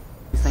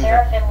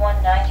 Seraphim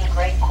 190,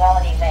 great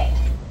quality, mate.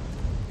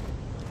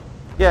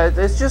 Yeah,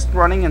 it's just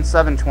running in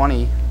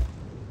 720.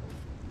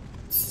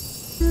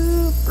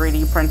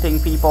 3D printing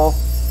people.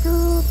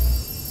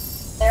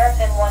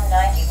 Seraphim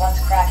 190, what's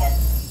crackin'?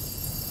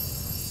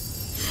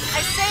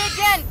 I say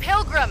again,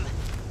 Pilgrim!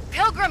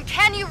 Pilgrim,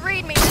 can you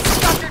read me? This is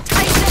Dr.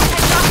 Tyson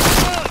and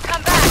Dr. Moon.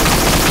 Come back!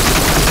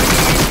 We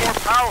need more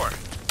power,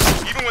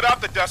 even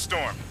without the dust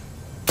storm.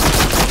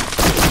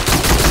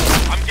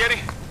 I'm getting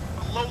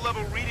a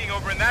low-level reading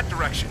over in that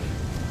direction.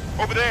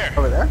 Over there.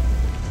 Over there?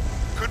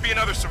 Could be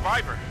another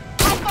survivor.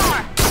 How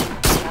far?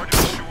 Hard to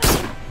be sure.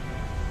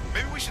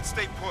 Maybe we should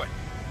stay put.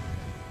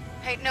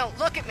 Hey, no,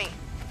 look at me.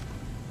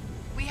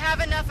 We have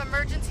enough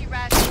emergency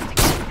rations to get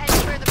us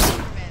anywhere the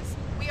Pilgrim is.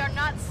 We are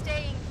not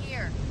staying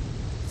here.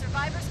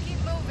 Survivors keep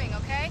moving,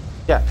 okay?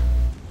 Yeah.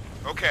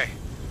 Okay.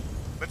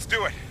 Let's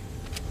do it.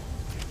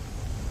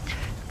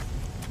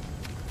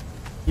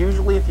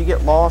 Usually if you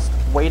get lost,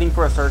 waiting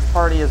for a search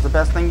party is the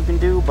best thing you can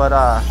do, but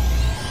not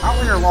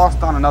when you're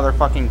lost on another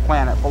fucking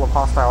planet full of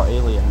hostile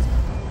aliens.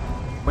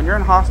 When you're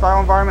in a hostile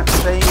environment,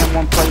 staying in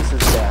one place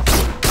is death.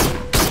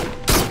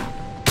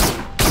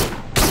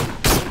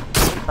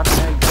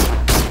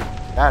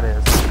 That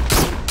is.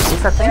 At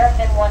least I think.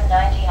 Seraphim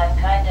 190, I'm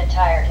kinda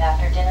tired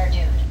after dinner,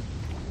 dude.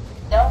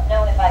 Don't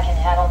know if I can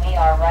handle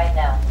VR right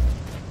now.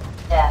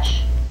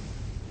 Dash.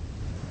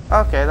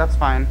 Okay, that's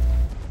fine.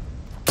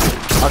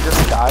 I'll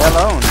just die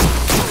alone.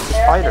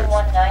 Spiders. Seraphim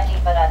 190,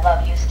 but I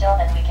love you still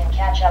and we can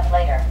catch up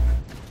later.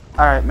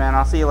 Alright, man,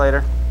 I'll see you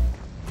later.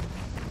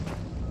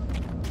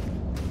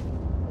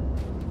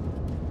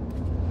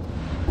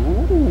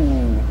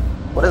 Ooh.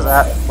 What is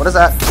that? What is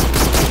that?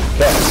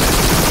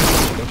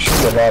 Guys, make sure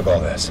you log all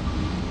this.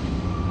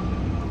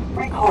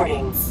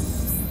 Recording.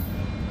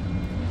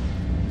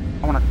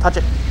 I want to touch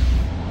it.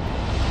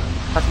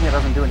 Touching it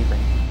doesn't do anything.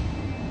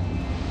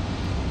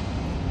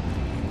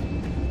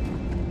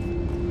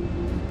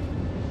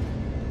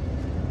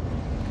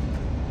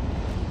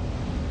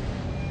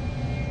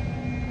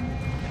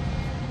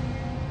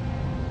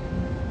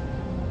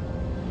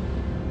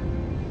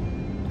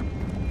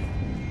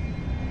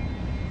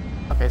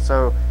 Okay,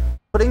 so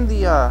putting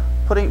the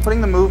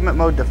putting the movement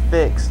mode to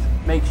fixed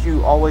makes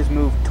you always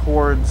move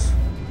towards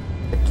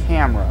the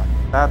camera.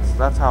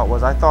 That's how it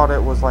was. I thought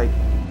it was like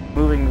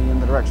moving me in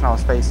the direction I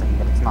was facing,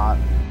 but it's not.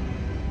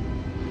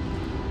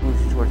 It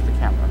moves you towards the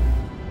camera.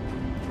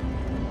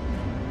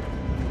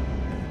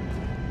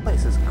 This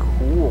place is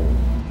cool.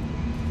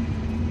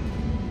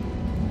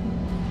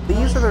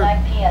 These are the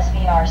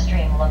PSVR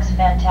stream looks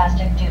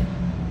fantastic, dude.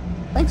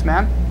 Thanks,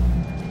 man.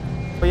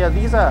 But yeah,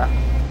 these are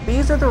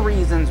the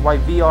reasons why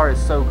VR is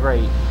so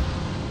great.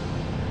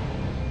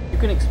 You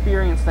can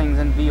experience things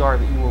in VR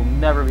that you will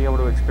never be able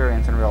to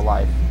experience in real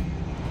life.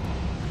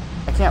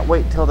 I can't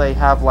wait till they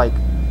have like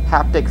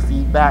haptic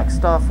feedback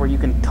stuff where you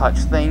can touch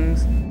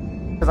things.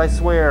 Because I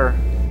swear,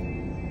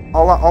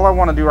 all I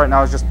want to do right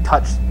now is just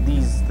touch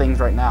these things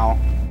right now.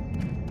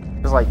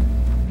 Just like,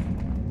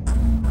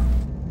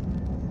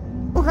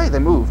 oh hey, they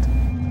moved.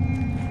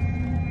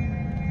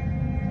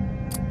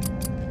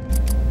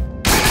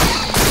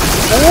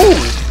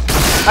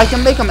 I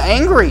can make them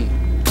angry.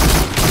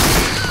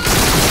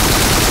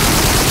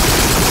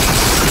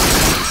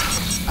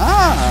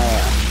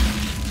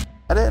 Ah.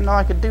 I didn't know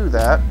I could do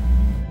that.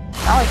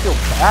 Now I feel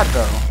bad,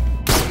 though.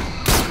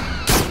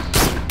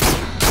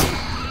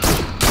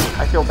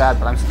 I feel bad,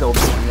 but I'm still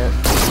doing it.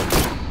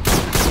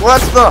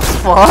 What the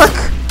fuck?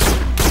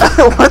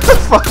 What the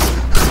fuck?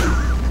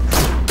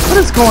 What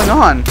is going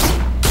on?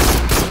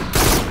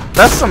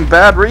 That's some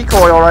bad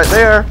recoil right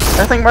there.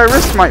 I think my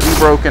wrist might be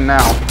broken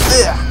now.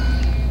 Ugh.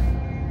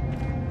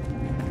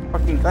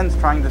 Fucking gun's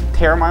trying to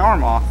tear my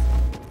arm off.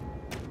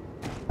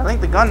 I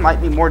think the gun might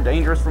be more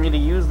dangerous for me to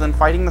use than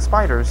fighting the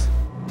spiders.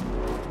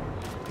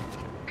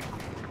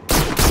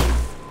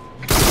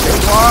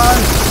 Big one!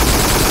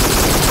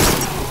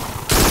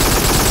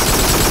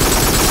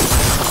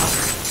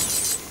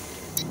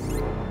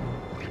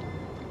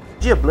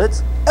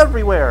 Giblets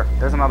everywhere!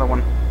 There's another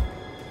one.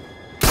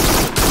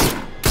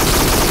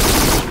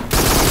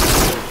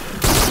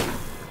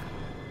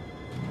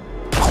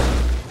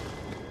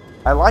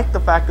 I like the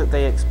fact that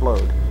they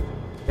explode.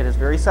 It is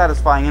very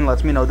satisfying and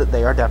lets me know that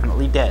they are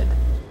definitely dead.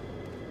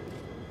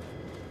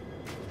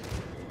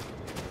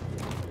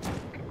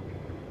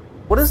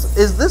 What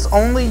is this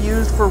only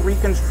used for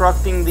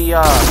reconstructing the,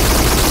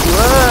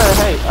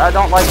 hey, I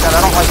don't like that,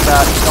 I don't like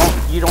that.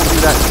 You don't do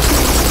that to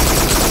me.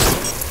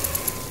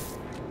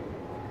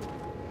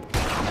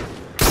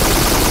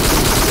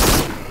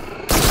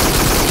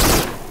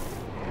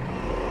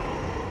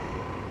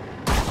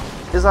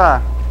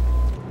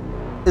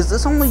 Is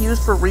this only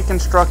used for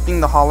reconstructing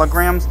the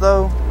holograms,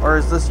 though? Or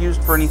is this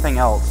used for anything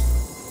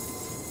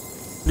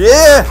else?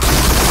 Yeah!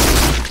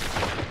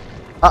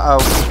 Uh-oh.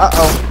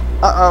 Uh-oh.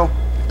 Uh-oh.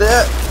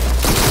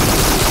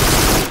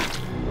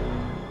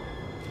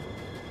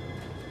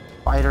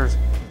 Spiders.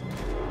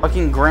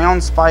 Fucking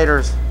ground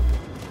spiders.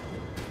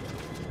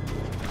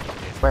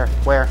 Where?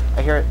 Where?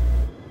 I hear it.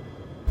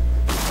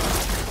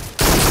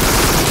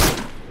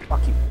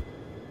 Fuck you.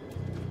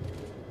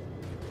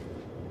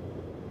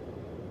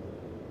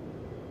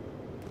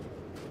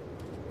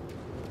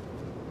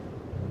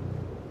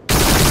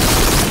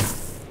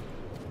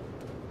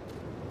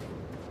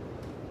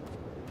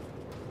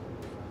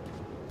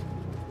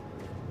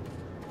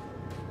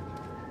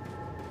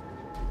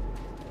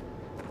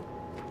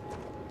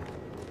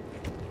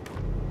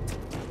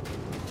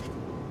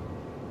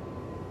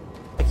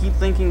 I keep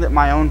thinking that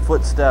my own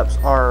footsteps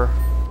are...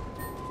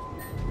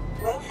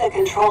 Move the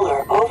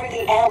controller over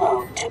the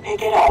ammo to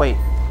pick it up. Wait,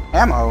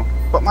 ammo?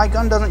 But my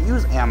gun doesn't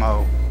use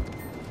ammo.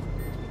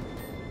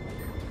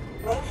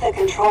 Move the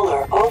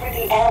controller over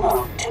the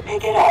ammo to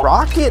pick it up.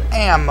 Rocket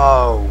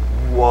ammo?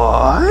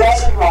 What?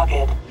 Guided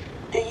rocket.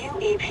 The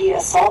UEP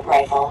assault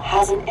rifle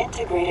has an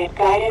integrated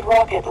guided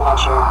rocket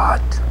launcher.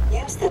 What?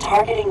 Use the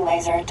targeting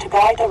laser to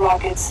guide the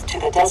rockets to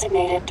the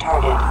designated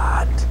target.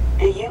 What?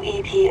 The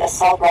UEP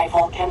assault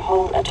rifle can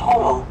hold a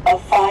total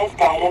of 5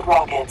 guided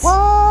rockets.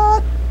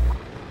 What?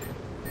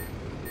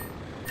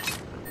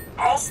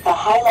 Press the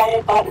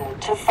highlighted button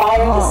to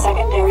fire the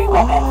secondary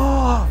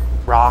weapon.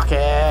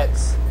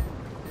 Rockets.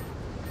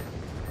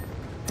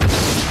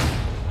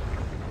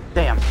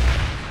 Damn.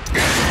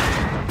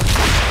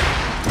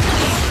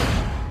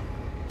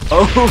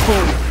 Oh,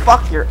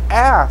 fuck your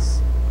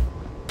ass.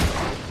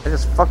 I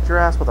just fucked your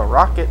ass with a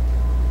rocket.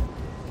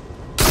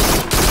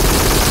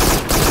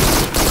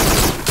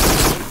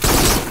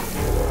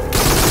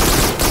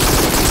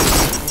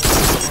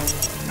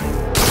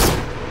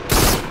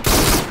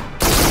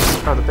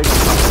 Oh, the big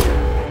one's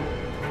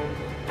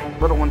coming.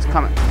 Little one's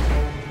coming.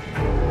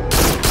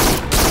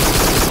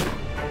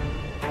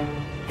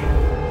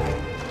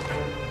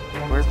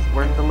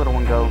 Where'd the little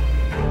one go?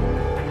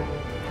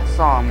 I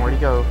saw him. Where'd he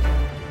go?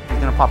 He's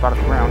gonna pop out of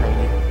the ground, ain't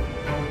he?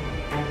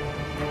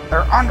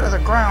 They're under the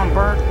ground,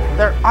 Bert.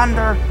 They're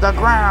under the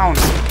ground.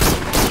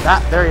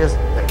 There he is.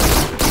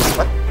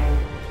 What?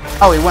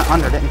 Oh, he went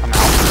under, didn't come out.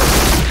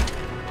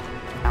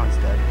 Now he's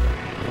dead.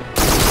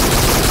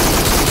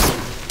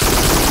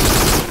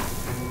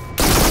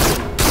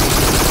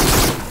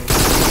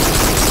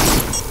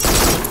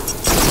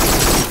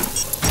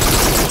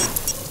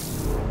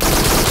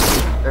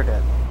 They're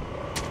dead.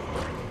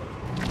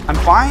 I'm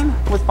fine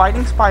with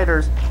fighting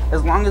spiders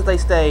as long as they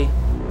stay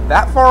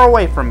that far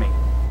away from me.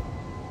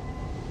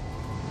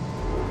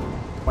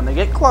 When they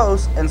get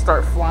close and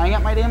start flying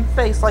at my damn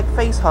face like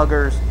face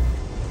huggers,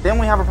 then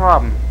we have a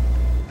problem.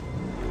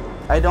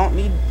 I don't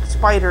need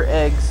spider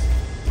eggs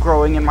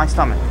growing in my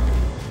stomach.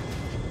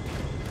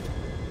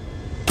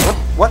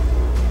 What?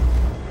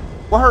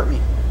 What hurt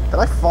me? Did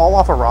I fall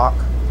off a rock?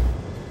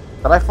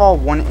 Did I fall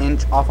 1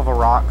 inch off of a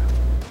rock?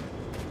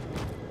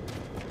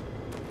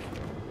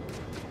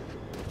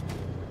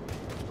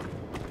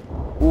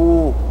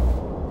 Ooh.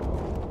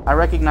 I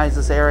recognize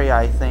this area,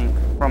 I think,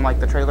 from like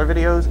the trailer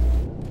videos.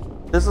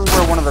 This is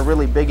where one of the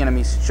really big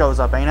enemies shows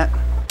up, ain't it?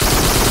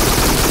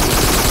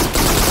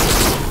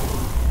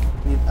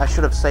 I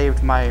should have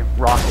saved my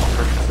rocket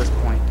for this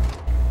point.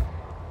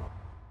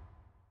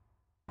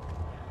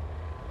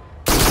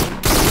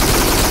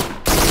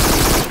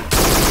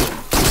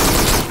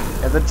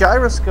 Yeah, the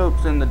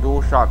gyroscopes in the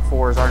DualShock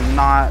 4s are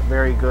not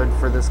very good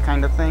for this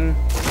kind of thing.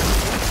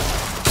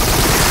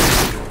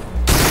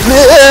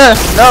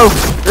 No!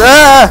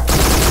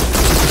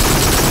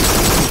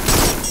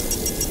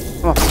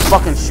 I'm gonna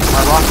fucking shoot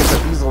my rockets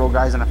at these little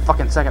guys in a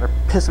fucking second. They're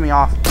pissing me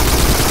off.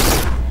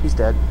 He's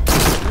dead.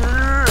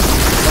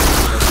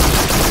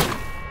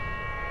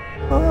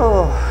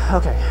 Oh,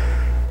 okay.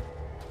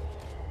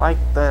 Like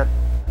that.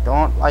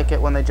 Don't like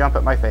it when they jump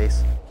at my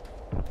face.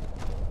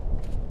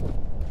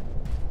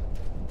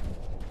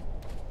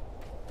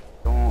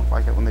 Don't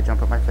like it when they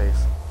jump at my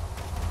face.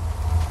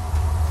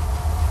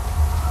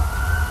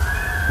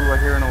 Ooh, I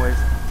hear a noise.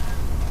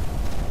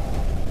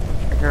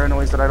 I hear a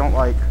noise that I don't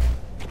like.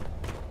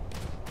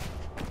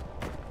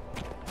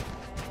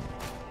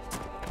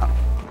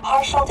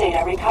 Partial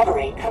data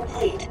recovery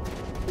complete.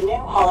 New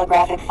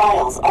holographic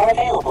files are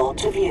available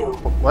to view.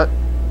 What?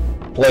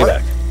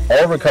 Playback.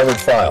 All recovered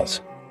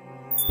files.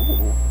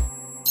 Ooh.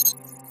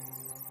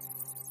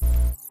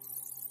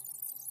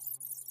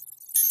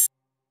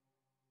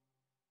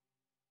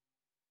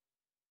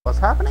 What's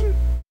happening?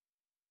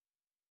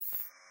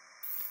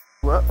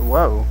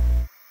 Whoa.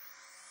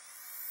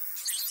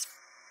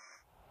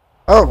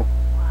 Oh.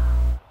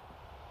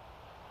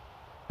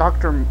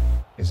 Dr.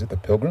 Is it the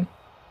Pilgrim?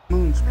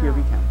 Moon's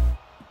POV cam.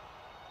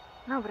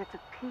 No, but it's a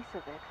piece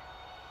of it.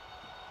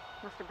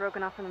 Must have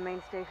broken off from the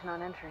main station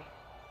on entry.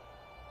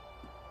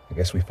 I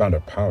guess we found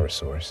a power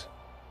source.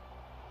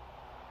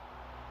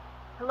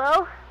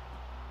 Hello?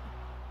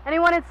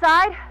 Anyone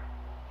inside?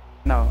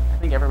 No, I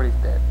think everybody's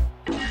dead.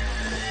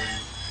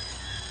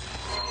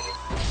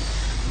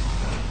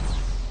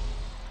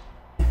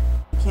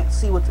 You can't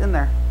see what's in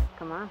there.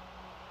 Come on.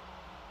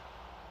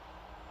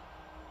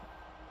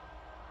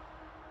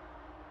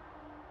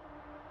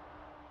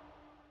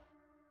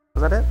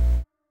 Is that it?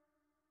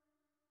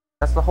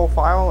 That's the whole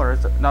file, or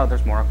is it? No,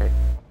 there's more. Okay.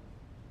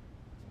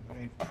 It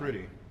ain't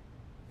pretty,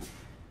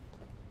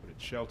 but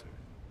it's sheltered.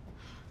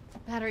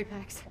 Battery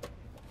packs.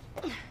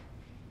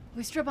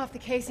 We strip off the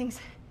casings.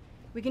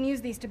 We can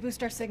use these to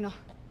boost our signal.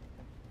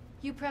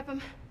 You prep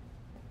them.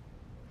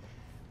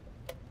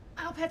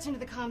 I'll patch into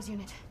the comms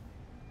unit.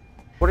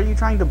 What are you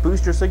trying to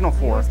boost your signal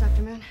for? Yours,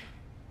 Dr. Moon.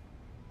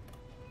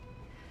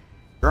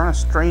 You're on a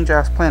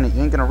strange-ass planet.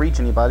 You ain't gonna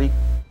reach anybody.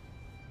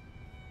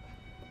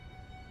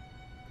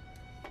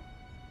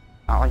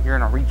 Not like you're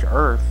gonna reach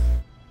Earth.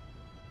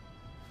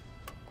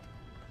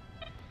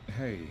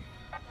 Hey,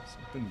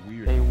 something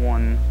weird.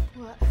 A1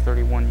 What?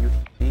 31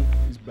 UTC.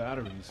 These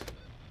batteries,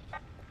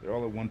 they're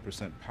all at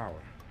 1% power.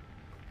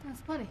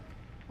 That's plenty.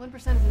 1%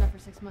 is enough for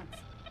 6 months.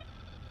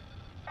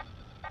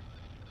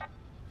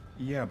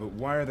 Yeah, but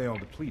why are they all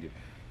depleted?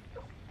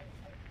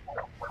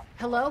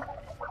 Hello?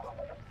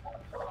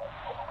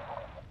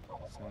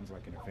 Sounds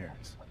like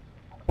interference.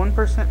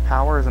 1%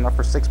 power is enough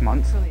for 6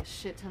 months. Probably a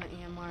shit ton of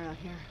EMR out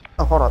here.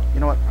 Oh, hold up. You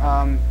know what?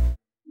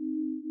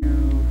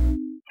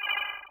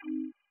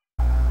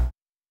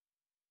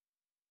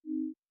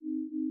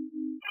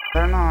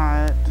 They're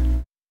not.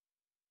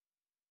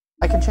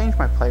 I can change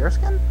my player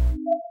skin?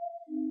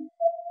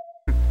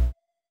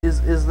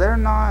 Is there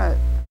not?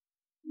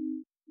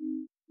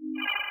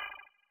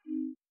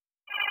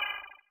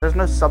 There's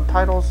no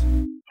subtitles?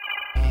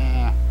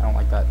 I don't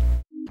like that.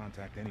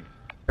 Contact anyone.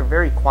 They're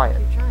very quiet.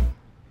 Keep trying.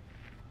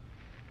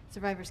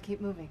 Survivors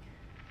keep moving.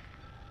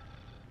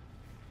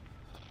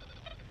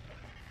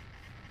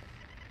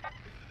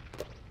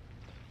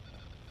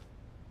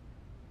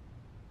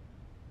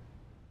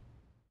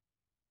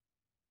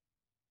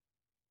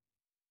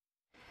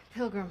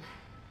 Pilgrim.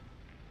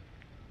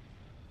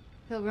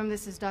 Pilgrim,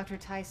 this is Dr.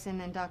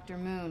 Tyson and Dr.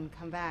 Moon.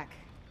 Come back.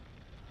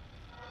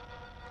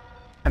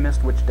 I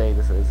missed which day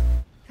this is.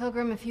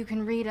 Pilgrim, if you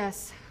can read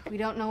us, we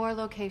don't know our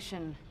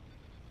location.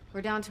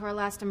 We're down to our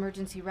last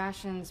emergency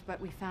rations, but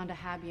we found a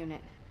HAB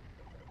unit.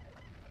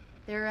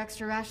 There are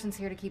extra rations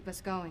here to keep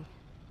us going.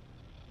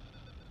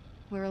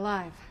 We're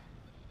alive.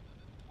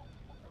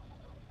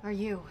 Are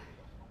you?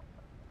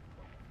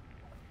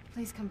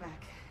 Please come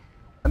back.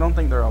 I don't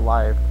think they're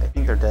alive. I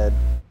think they're dead.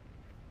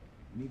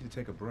 We need to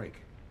take a break.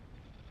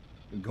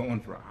 Been going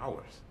for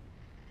hours.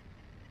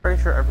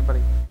 Pretty sure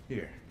everybody...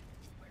 Here.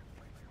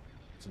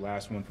 It's the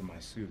last one from my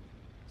suit.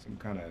 Some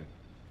kind of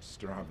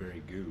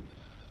strawberry goo.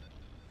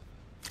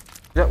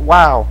 Yeah,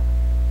 wow.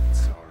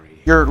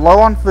 Sorry. You're low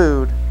on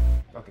food.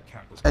 Thought the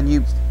cat was And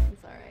you... It's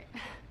alright.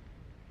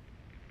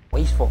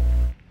 Wasteful.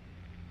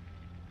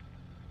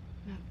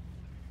 No.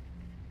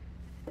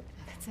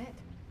 That's it. What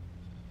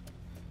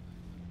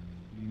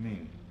do you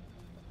mean?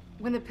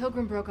 When the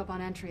Pilgrim broke up on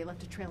entry, it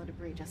left a trail of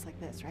debris just like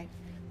this, right?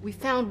 We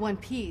found one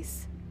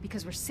piece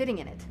because we're sitting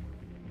in it.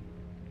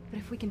 But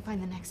if we can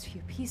find the next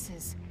few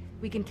pieces,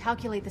 we can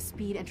calculate the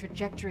speed and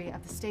trajectory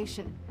of the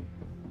station.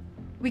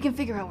 We can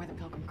figure out where the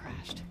Pilgrim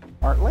crashed.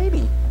 Smart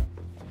lady.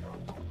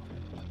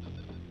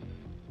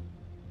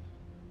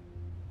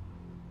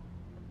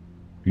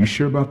 Are you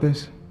sure about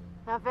this?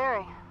 Not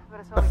very, but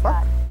it's The what we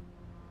fuck? got.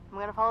 I'm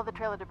gonna follow the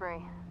trail of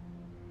debris.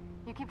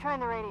 You keep trying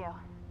the radio.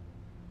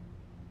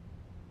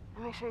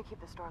 And make sure you keep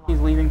this door locked. She's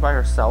leaving by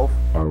herself.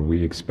 Are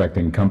we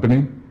expecting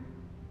company?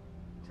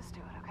 Just do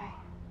it, okay?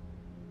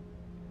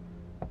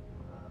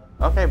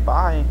 Okay,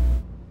 bye.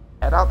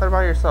 Head out there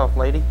by yourself,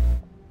 lady.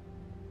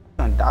 You're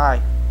gonna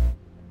die.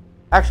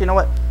 Actually, you know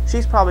what?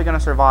 She's probably gonna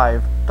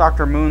survive.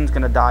 Dr. Moon's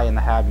gonna die in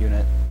the HAB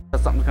unit.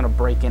 Because something's gonna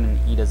break in and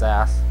eat his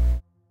ass.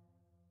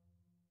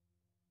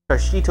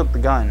 Because she took the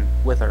gun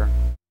with her.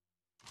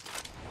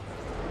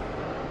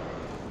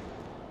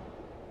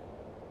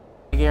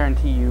 I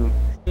guarantee you,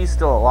 she's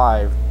still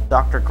alive.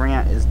 Dr.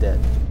 Grant is dead.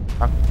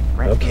 Dr.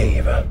 Grant. Okay,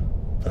 Eva.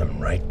 I'm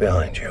right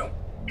behind you.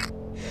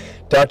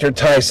 Dr.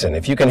 Tyson,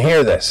 if you can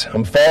hear this,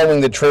 I'm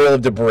following the trail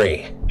of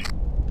debris.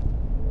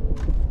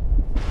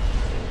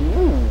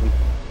 Ooh.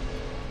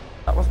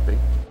 That was big.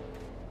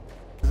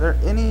 Is there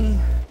any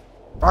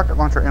rocket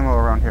launcher ammo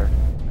around here?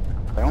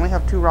 I only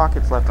have 2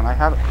 rockets left, and I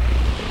have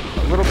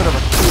a little bit of a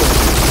feeling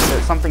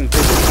that something big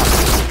is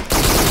coming.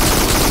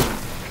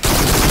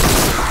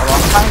 Although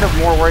I'm kind of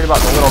more worried about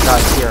the little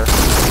guys here.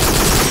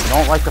 I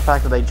don't like the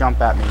fact that they jump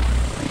at me.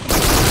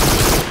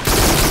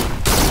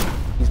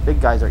 These big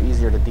guys are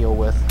easier to deal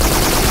with.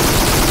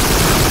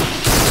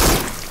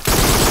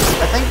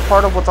 I think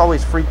part of what's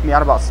always freaked me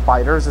out about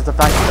spiders is the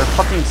fact that they're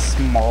fucking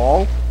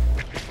small.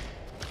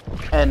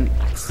 And...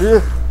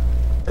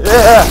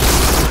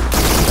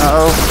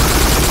 no.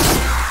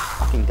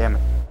 Fucking damn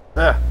it.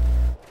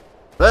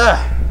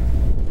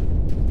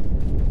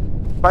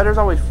 Spiders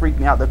always freak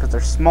me out though because they're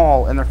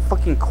small and they're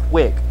fucking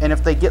quick. And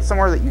if they get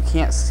somewhere that you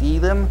can't see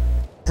them,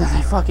 then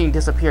they fucking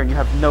disappear and you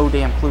have no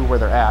damn clue where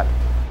they're at.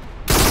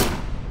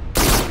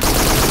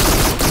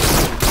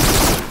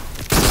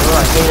 Oh,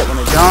 I hate it when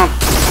they jump.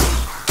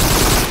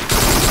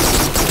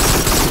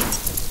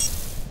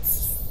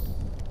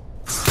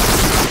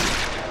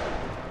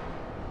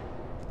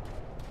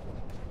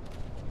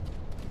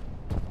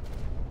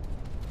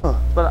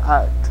 But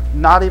I'm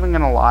not even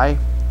gonna lie,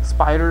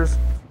 spiders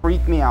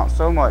freak me out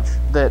so much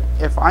that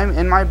if I'm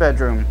in my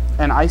bedroom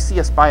and I see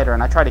a spider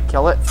and I try to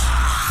kill it,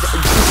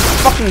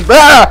 fucking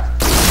fuck.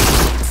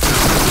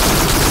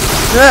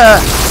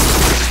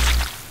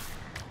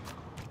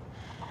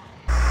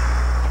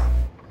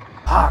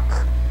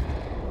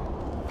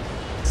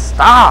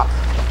 Stop.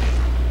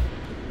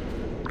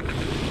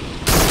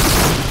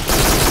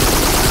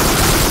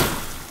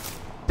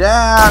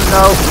 Damn,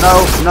 no.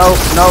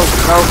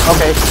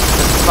 Okay,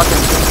 just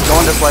fucking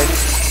going this way.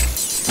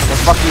 Okay,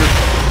 fuck you.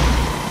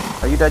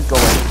 Are you dead? Go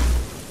away.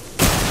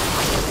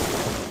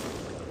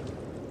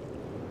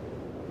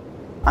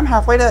 I'm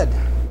halfway dead.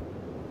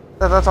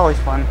 That's always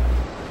fun.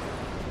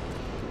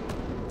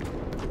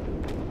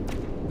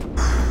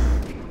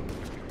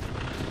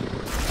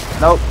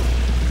 Nope.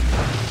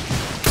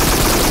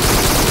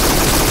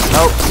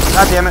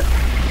 God damn it.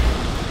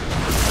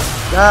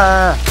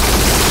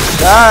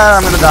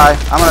 I'm gonna die.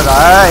 I'm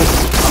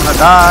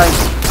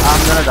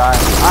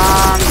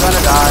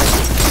gonna die.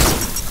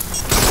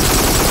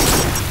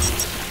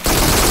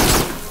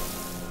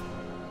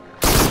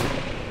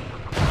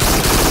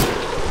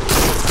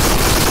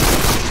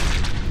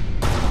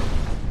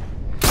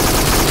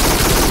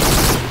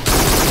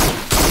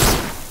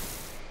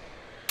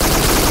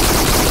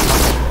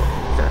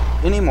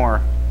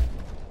 Anymore.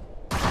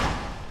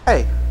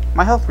 Hey,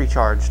 my health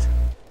recharged.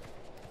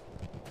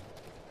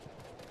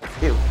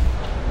 Ew.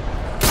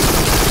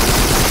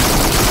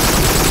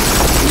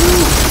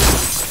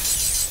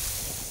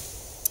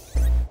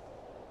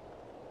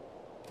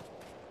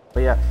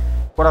 But yeah,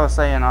 what I was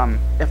saying,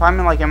 if I'm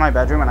in my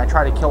bedroom and I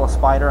try to kill a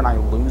spider and I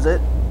lose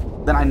it,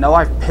 then I know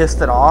I've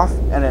pissed it off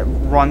and it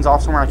runs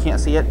off somewhere I can't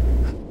see it.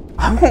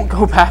 I won't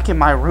go back in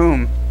my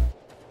room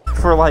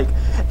for like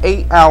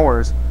 8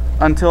 hours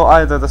until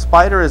either the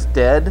spider is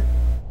dead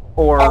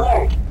or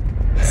Alert.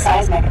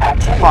 Seismic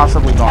activity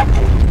possibly gone.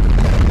 detected.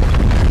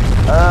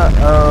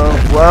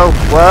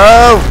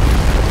 Whoa.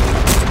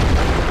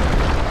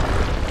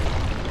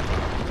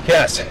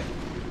 Yes.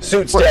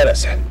 Suit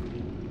status.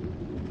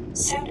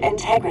 Suit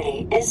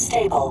integrity is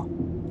stable.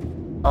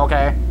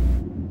 Okay.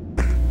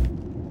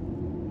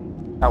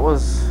 That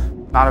was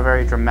not a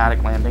very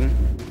dramatic landing.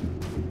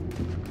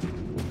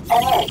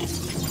 Alert.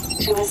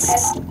 To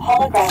assist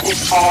holographic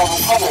file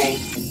recovery,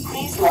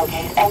 please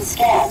locate and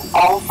scan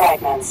all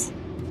fragments.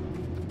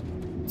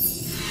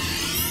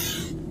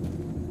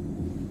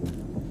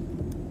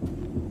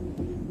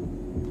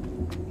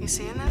 You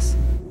seeing this?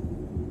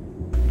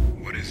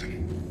 What is it?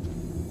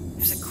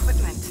 There's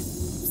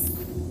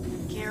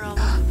equipment. Gear all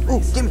over the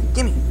place. Ooh,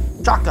 gimme.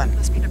 Shotgun.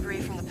 Must be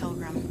debris from the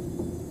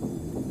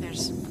Pilgrim.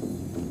 There's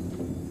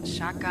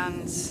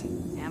shotguns,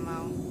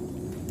 ammo,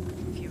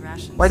 a few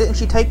rations. Why didn't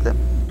she take them?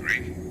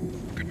 Great.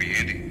 Could be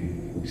handy.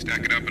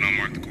 Stack it up and I'll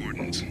mark the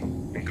coordinates.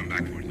 And come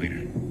back for it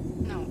later.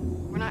 No,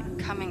 we're not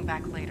coming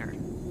back later.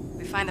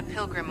 We find the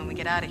Pilgrim and we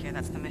get out of here.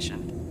 That's the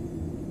mission.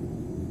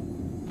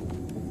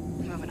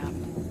 Moving up.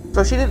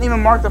 So she didn't even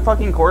mark the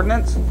fucking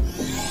coordinates?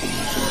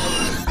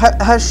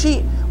 Has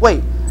she...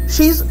 Wait,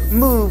 she's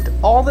moved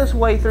all this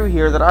way through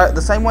here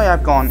the same way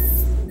I've gone.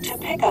 To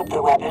pick up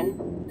the weapon,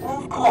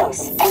 move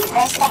close and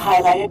press the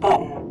highlighted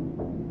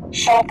button.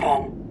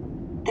 Shotgun.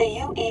 The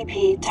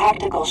UEP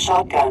tactical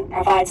shotgun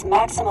provides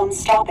maximum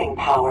stopping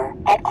power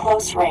at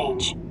close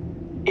range.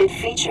 It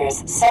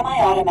features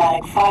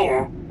semi-automatic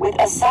fire with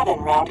a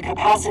 7-round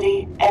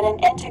capacity and an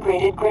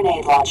integrated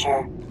grenade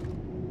launcher.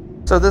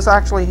 So this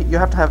actually, you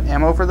have to have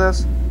ammo for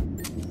this?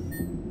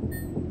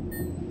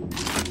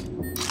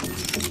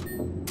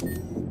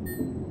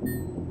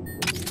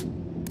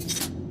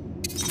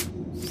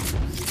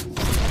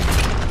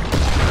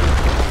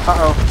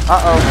 Uh-oh,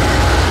 uh-oh.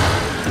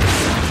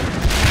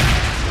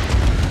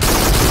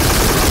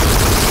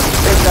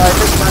 Big guy,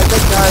 big guy,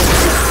 big guy.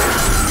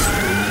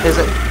 Is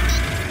it?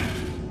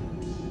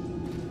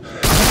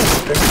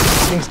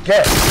 Thing's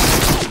dead.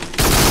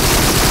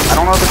 I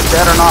don't know if it's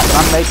dead or not, but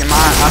I'm making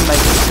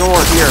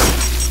sure here.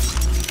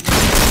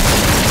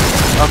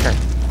 Okay.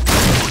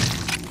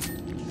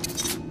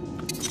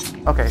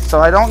 Okay, so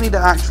I don't need to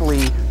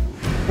actually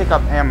pick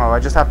up ammo, I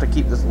just have to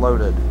keep this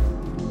loaded.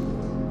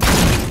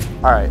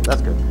 Alright,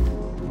 that's good.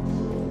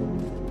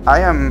 I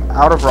am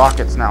out of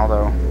rockets now,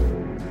 though.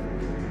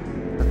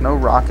 There's no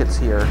rockets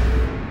here.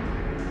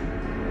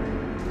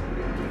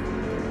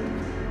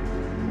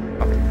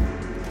 Okay.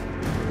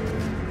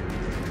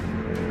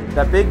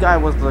 That big guy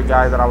was the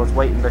guy that I was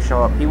waiting to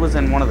show up. He was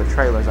in one of the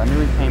trailers. I knew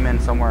he came in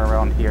somewhere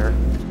around here.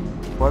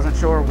 Wasn't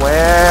sure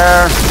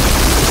where.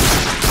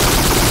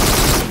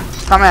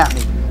 Come at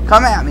me.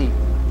 Come at me.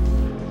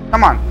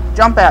 Come on.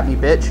 Jump at me,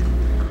 bitch.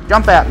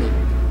 Jump at me.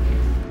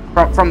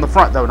 From the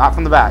front, though, not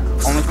from the back.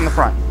 Only from the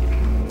front.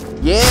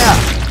 Yeah!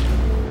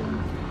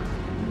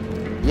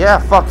 Yeah,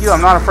 fuck you.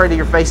 I'm not afraid of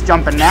your face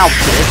jumping now,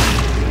 bitch.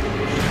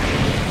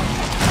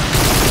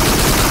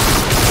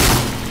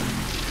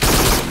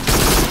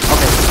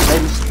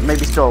 Okay,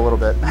 maybe still a little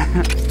bit.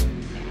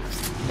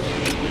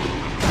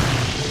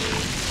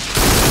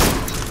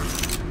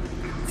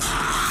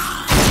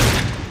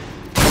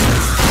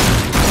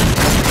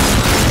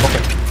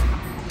 Okay.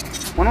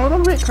 Went a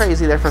little bit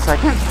crazy there for a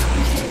second.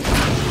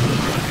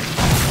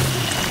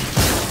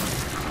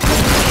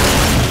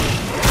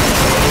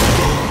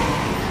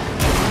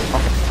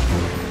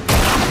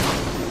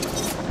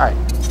 Alright.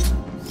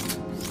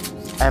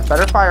 I have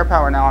better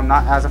firepower now. I'm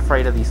not as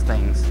afraid of these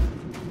things.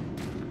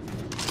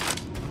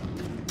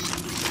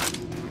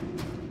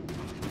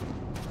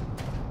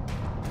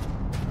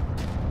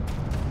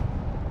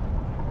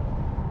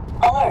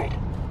 Alert.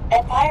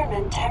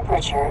 Environment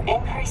temperature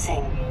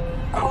increasing.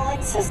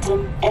 Cooling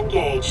system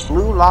engaged.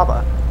 Blue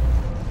lava.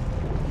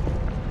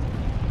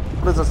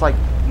 What is this, like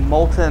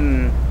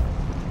molten...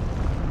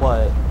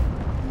 what?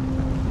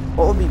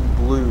 What would be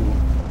blue?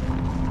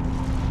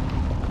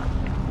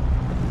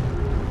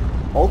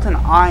 Molten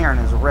iron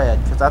is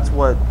red, because that's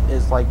what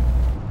is, like,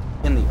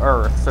 in the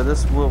earth. So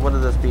this, what would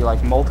this be,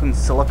 like molten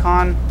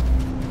silicon?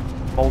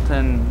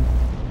 Molten...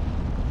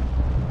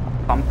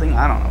 something?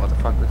 I don't know what the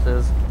fuck this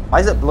is.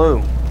 Why is it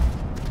blue?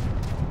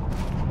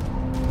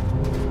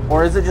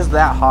 Or is it just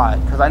that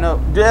hot? Because I know...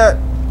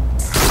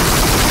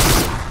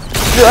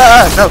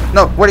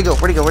 No, where'd he go?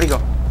 Where'd he go? Where'd he go?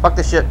 Fuck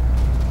this shit.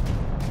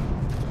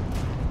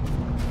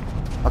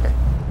 Okay.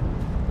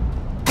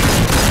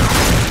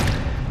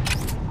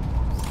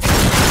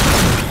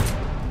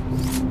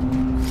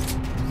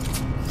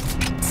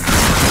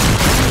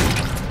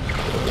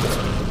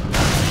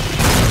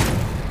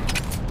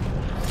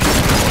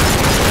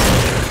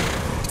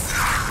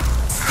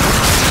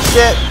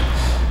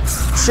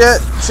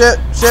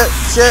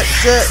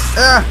 Shit.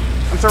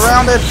 I'm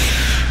surrounded.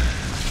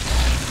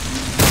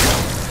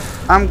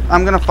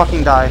 I'm gonna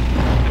fucking die.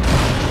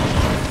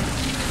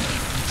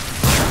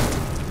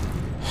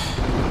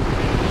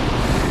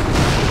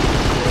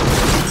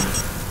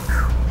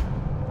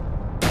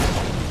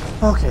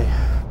 Okay.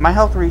 My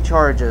health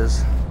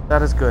recharges.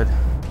 That is good.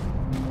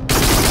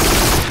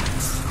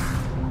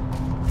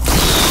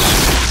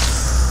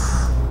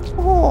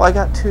 Oh, I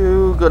got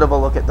too good of a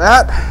look at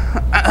that.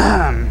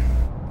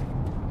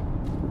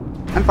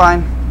 I'm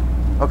fine.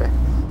 Okay.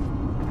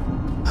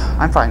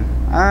 I'm fine.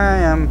 I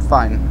am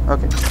fine.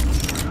 Okay.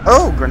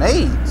 Oh,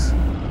 grenades!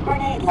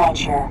 Grenade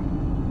launcher.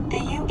 The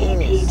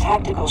UEP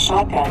tactical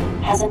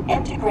shotgun has an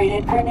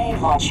integrated grenade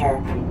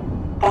launcher.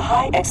 The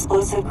high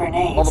explosive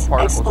grenades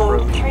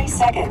explode 3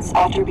 seconds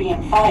after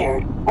being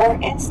fired, or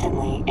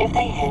instantly if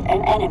they hit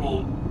an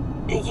enemy.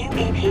 The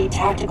UEP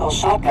tactical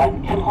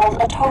shotgun can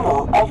hold a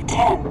total of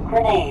 10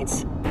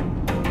 grenades.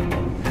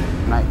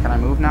 Can I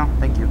move now?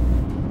 Thank you.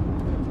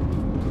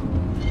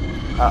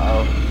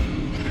 Uh-oh.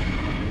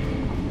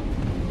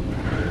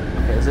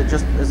 Okay, is it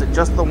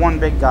just the one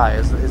big guy?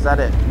 Is that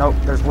it? Nope,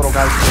 there's little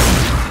guys.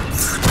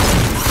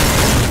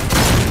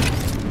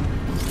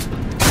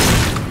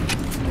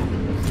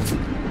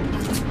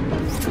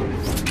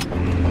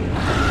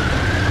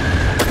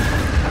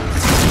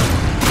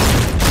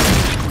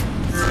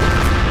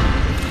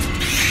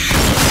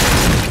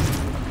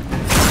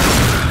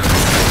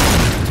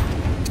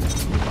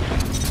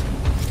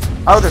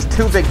 Oh, there's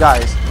 2 big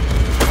guys.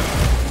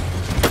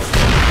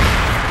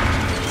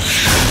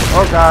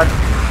 Oh god.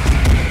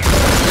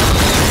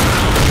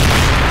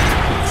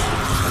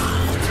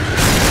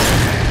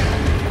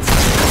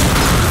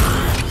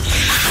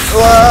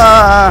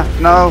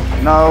 No,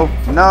 no,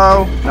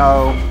 no,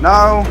 no,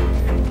 no.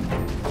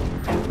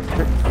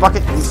 Fuck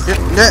it.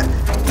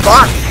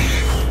 Fuck!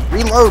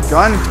 Reload,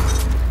 gun.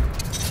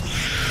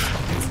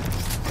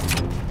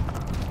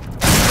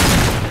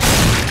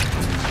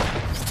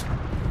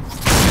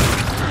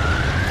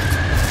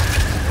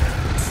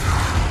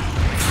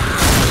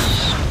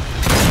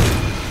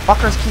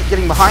 Fuckers keep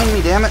getting behind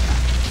me, damn it.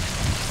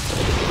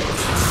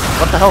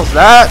 What the hell's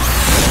that?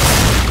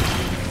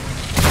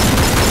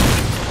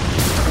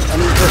 I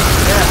need this,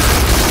 yeah.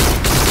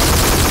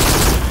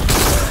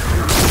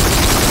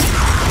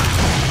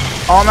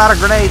 Oh, I'm out of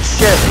grenades,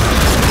 shit.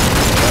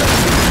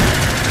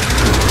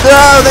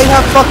 Oh, they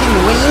have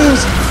fucking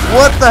wings?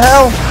 What the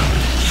hell?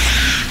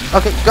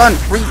 Okay, gun,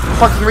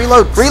 fucking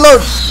reload,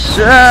 reload!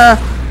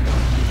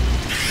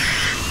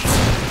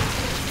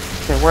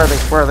 Okay, where are they?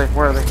 Where are they?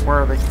 Where are they? Where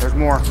are they? There's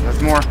more.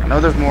 There's more. I know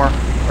there's more.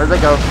 Where'd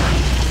they go?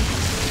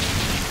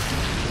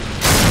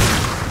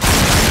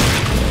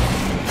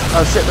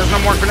 Oh shit, there's no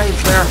more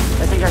grenades there.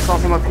 I think I saw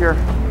some up here.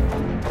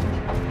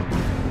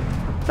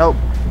 Nope.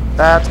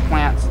 That's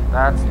plants.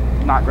 That's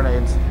not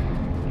grenades.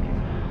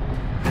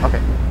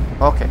 Okay.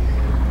 Okay.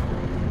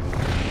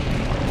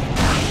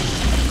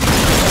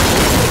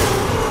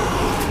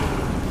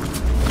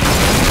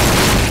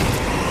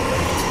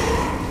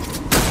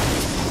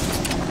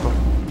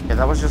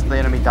 That was just the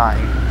enemy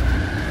dying.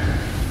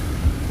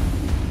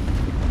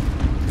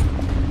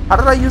 How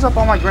did I use up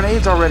all my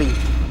grenades already?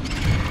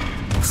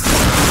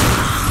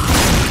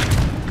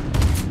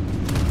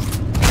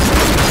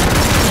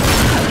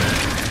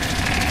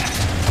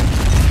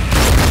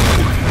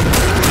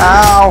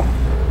 Ow!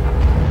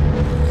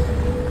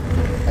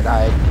 I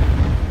died.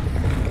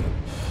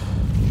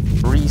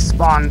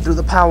 Respawn through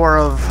the power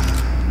of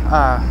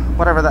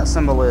whatever that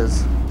symbol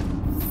is.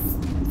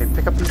 Okay,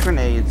 pick up these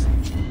grenades.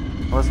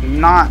 Let's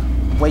not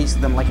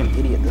waste them like an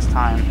idiot this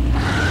time.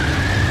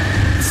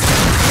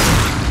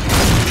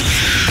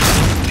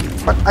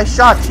 But I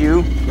shot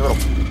you, you little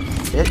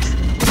bitch.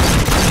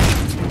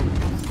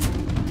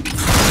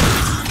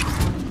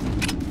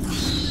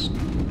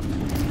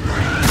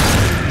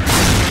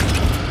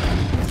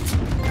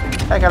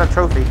 I got a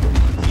trophy.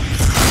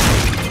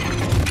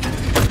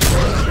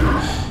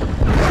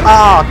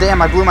 Oh,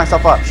 damn, I blew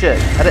myself up. Shit.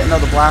 I didn't know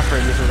the blast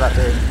radius was that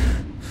big.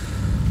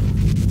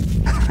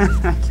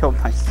 I killed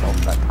myself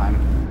that time.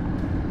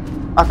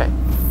 Okay.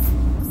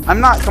 I'm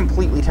not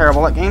completely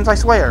terrible at games, I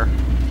swear.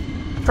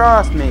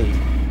 Trust me.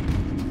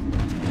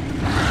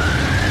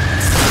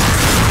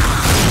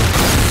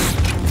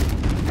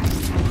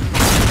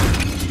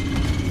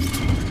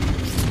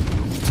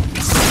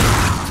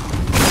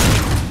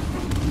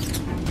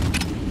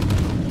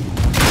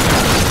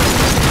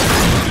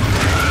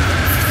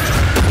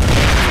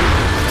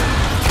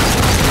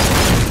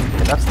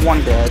 Okay, that's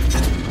one dead.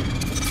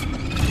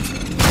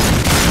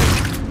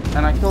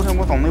 And I killed him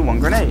with only one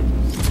grenade.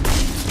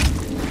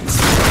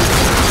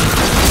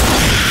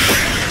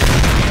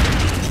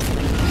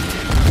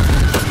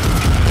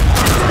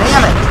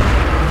 Damn it!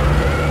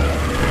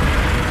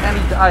 And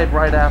he died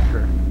right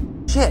after.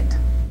 Shit!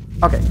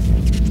 Okay.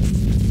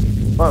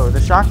 Whoa, the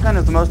shotgun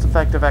is the most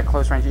effective at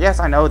close range. Yes,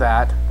 I know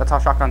that. That's how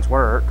shotguns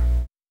work.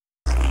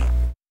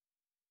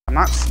 I'm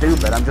not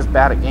stupid, I'm just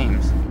bad at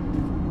games.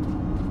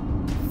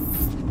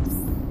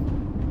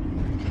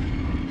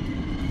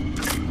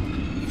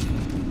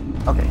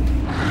 Okay.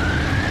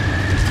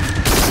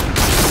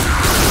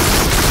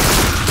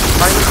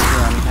 Try this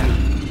again and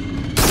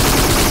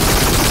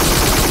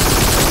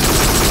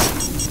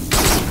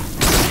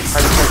try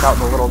to take out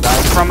the little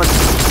guy from a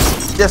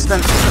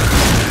distance.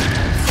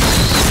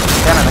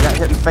 Damn it, I got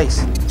hit in the face.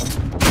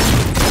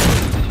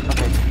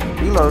 Okay.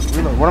 Reload,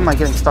 reload. What am I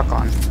getting stuck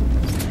on?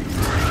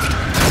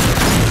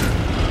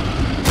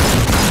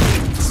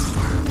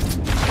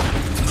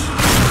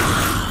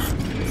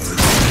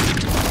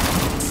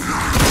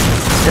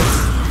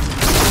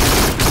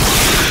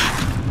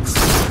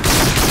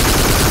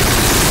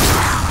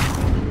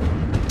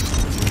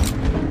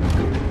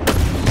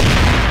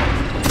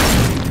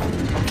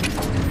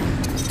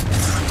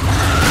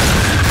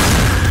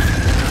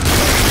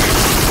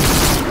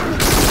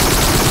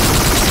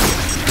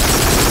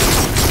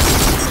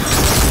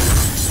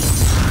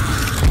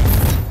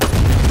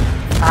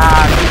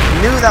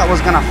 That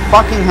was gonna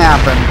fucking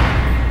happen.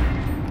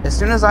 As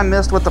soon as I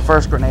missed with the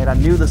first grenade, I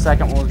knew the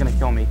second one was gonna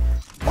kill me.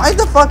 Why'd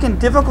the fucking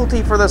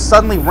difficulty for this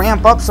suddenly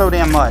ramp up so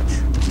damn much?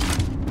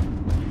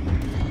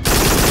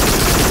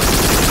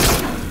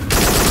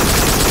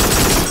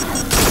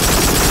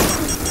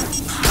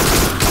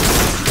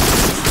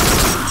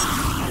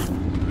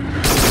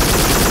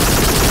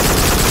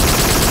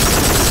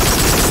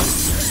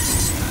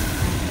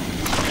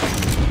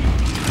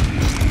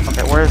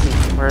 Okay, where is he?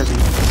 Where is he?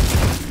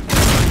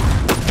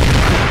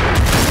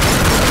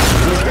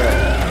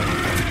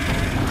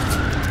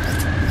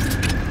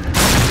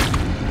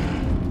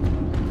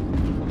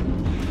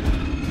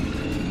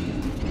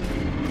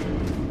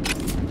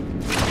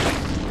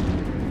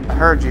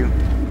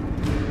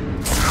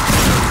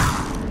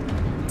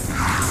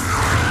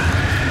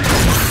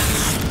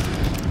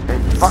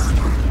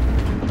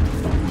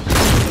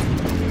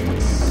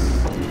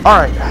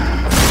 Alright.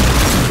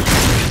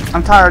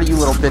 I'm tired of you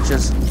little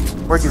bitches.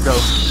 Where'd you go?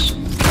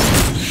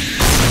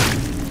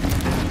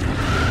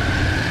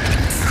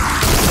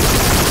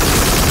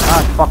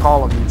 God, fuck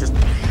all of you. Just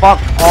fuck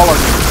all of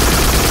you.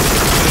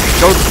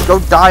 Go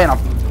die in a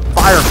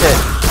fire pit.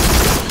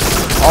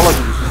 All of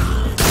you.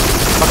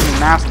 Fucking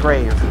mass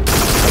grave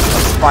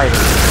of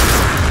spiders.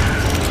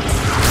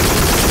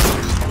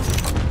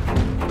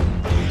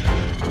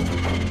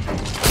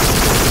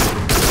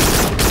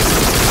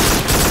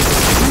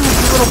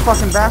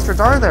 Fucking bastards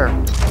are there?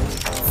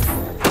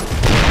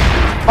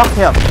 Fuck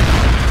him.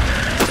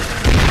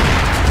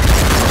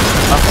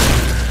 Okay.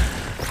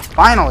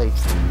 Finally,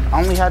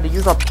 I only had to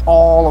use up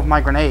all of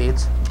my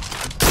grenades.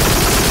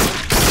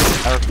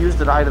 I refuse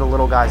to die to the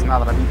little guys now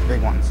that I beat the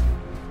big ones.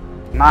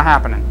 Not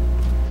happening.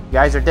 You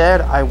guys are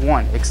dead, I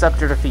won. Accept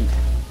your defeat.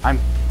 I'm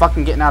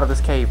fucking getting out of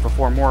this cave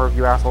before more of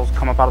you assholes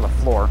come up out of the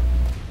floor.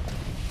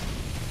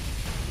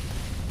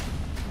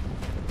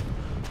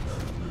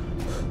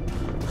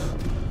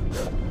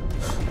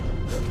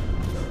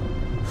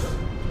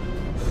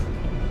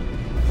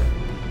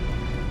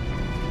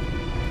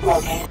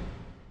 Locate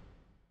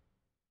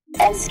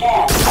and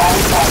scan all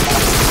fragments.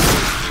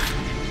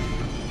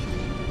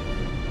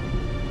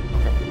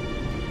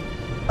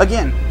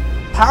 Again,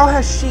 how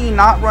has she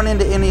not run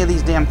into any of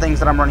these damn things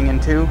that I'm running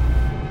into?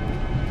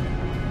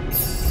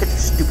 Get your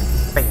stupid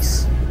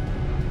face.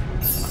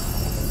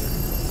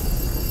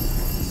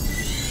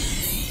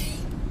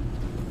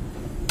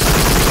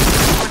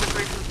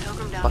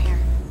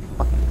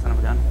 Fucking son of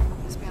a gun.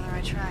 Must be on the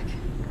right track.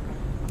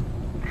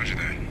 Roger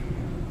that.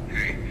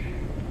 Hey,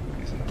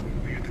 isn't it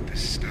weird that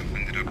this stuff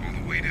ended up all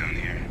the way down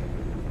here?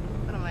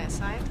 What am I, a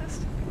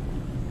scientist?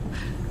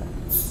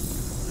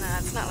 Nah,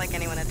 it's not like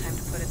anyone had time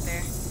to put it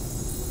there.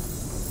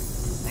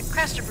 Like,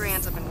 crash debris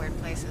ends up in weird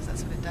places,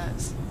 that's what it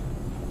does.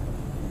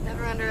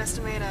 Never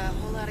underestimate a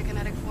whole lot of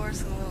kinetic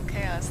force and a little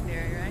chaos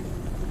theory, right?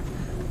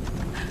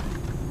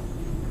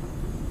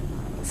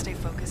 Let's stay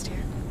focused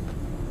here.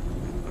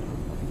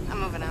 I'm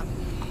moving up.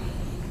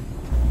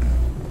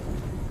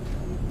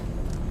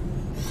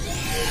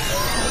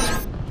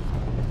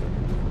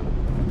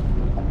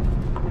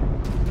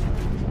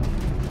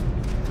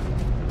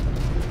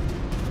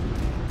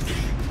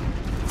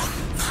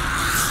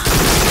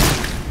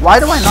 Why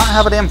do I not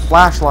have a damn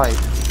flashlight?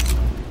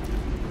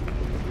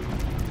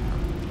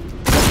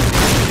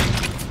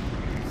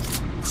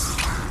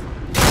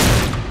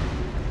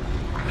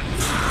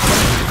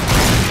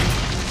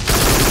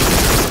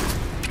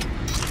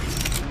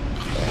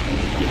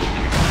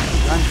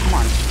 Come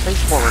on,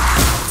 face forward.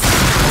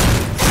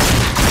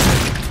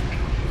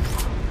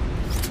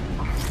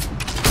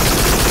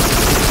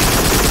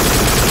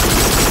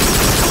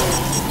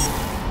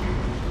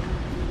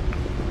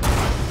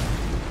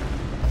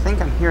 I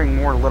think I'm hearing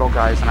more little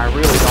guys, and I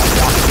really don't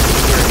want to be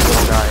hearing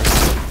little guys.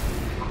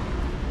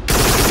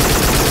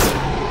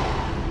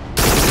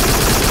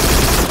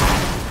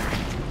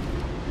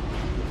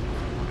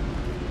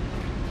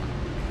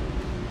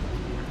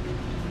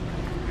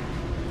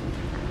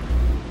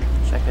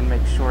 Check and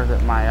make sure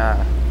that my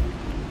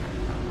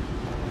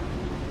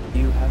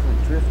view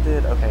hasn't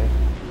drifted. Okay,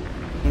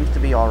 seems to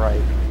be all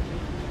right.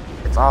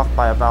 It's off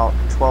by about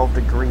 12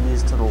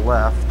 degrees to the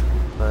left,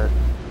 but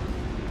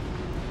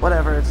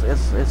whatever,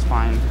 it's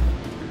fine.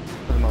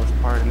 For the most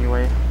part,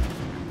 anyway.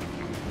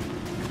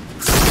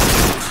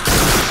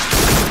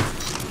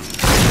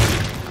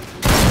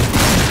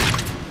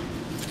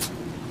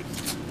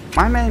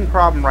 My main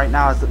problem right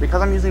now is that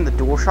because I'm using the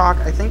DualShock,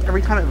 I think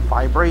every time it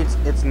vibrates,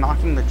 it's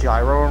knocking the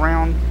gyro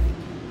around.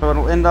 So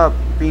it'll end up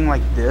being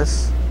like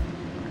this.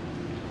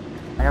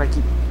 I gotta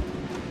keep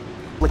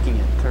flicking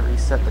it to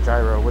reset the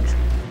gyro, which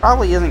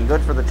probably isn't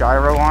good for the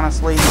gyro,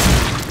 honestly.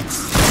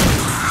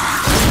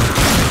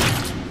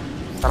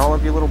 Is that all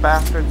of you little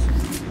bastards?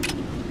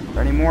 Are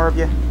there any more of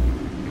you?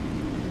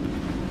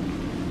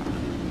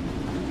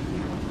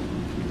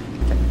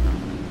 Okay.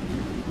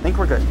 I think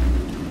we're good.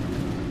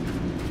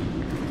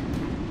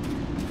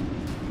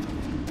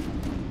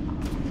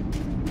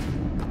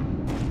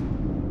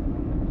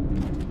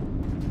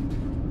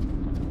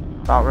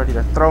 About ready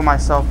to throw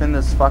myself in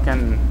this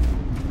fucking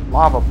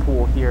lava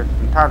pool here.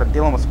 I'm tired of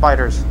dealing with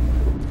spiders.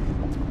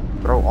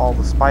 Throw all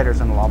the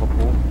spiders in the lava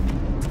pool.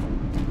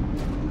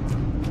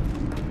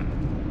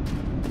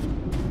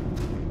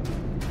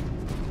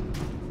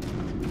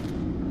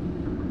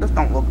 This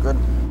don't look good.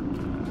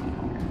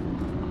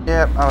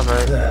 Yep, I was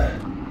right.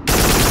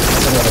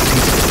 That's another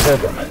piece of the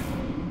program.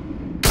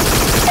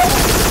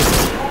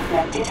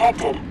 Movement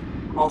detected.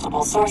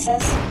 Multiple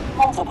sources,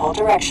 multiple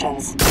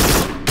directions.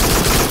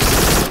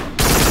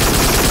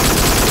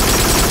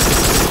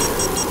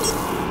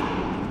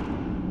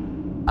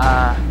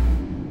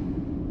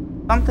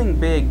 Something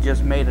big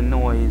just made a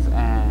noise,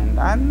 and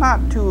I'm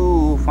not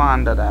too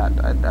fond of that.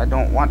 I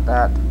don't want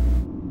that.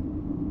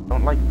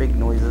 Don't like big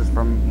noises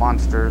from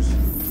monsters.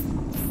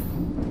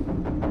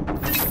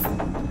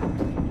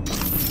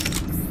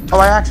 Oh,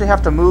 I actually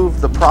have to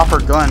move the proper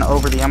gun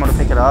over the ammo to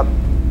pick it up.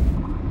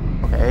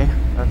 Okay,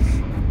 that's...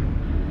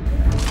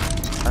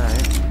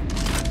 Alright.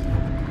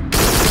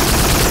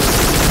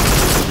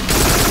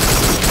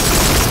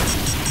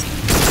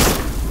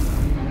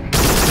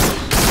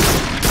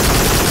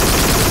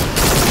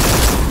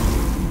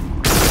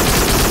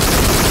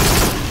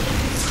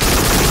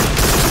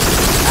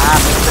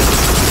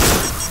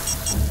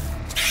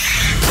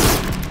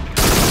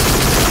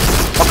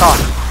 Fuck off.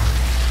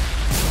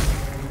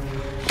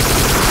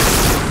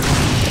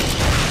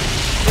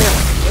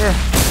 Yeah.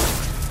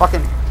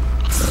 Fucking.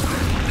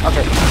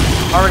 Okay.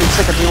 I'm already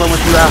sick of dealing with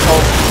you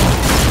assholes.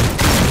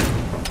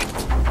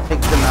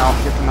 Take them out.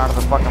 Get them out of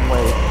the fucking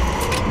way.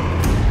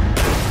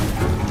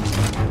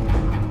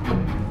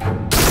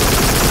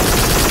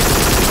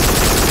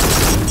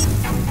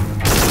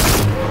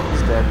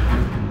 He's dead.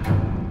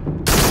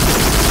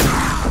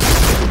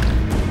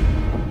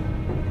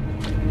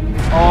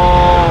 Oh.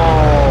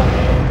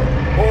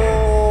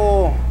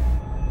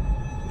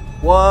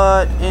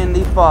 What in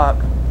the fuck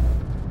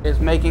is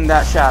making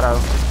that shadow?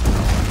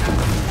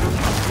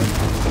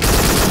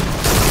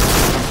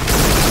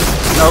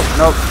 Nope,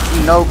 nope,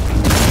 nope.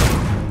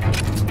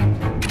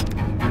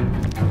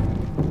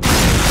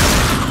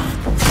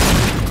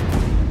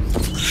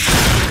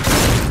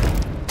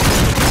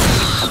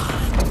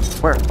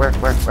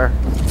 Where?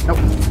 Nope.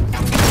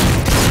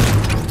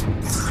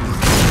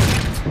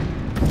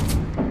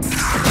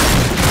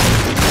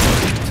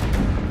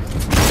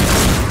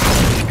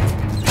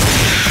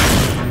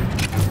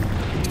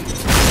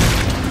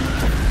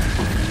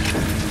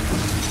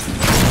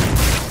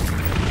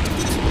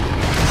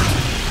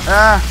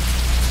 Ah.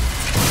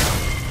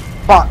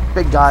 Fuck,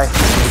 big guy.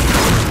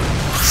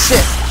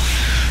 Shit.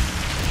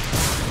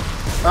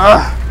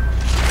 Ugh.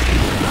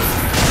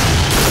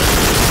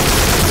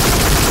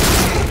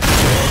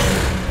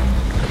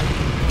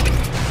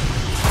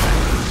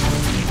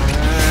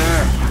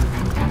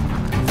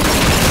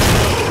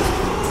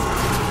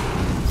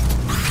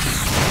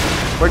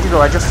 Where'd you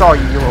go? I just saw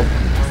you, you little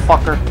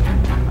fucker.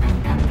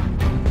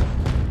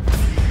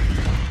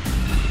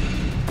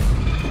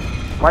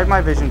 Why did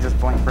my vision just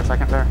blink for a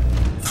second there? I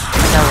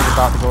think I was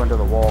about to go into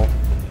the wall.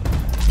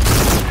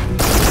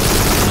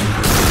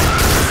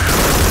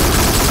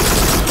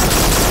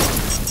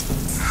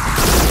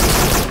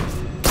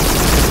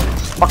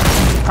 Fuck.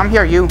 Come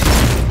here, you.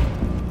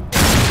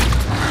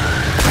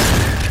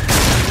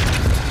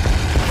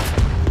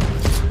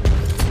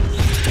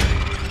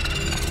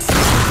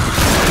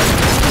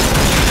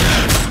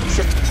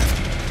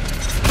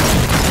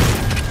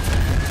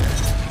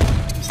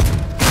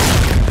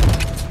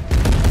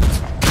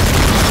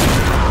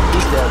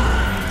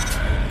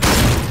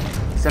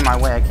 In my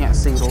way, I can't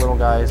see the little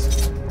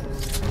guys. No,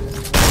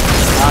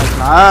 it's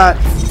not.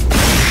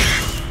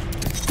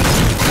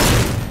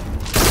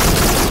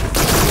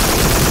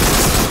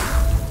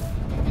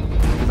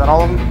 Is that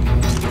all of them?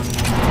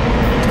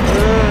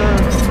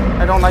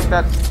 I don't like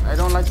that. I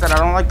don't like that. I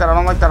don't like that. I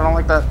don't like that. I don't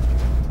like that.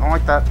 I don't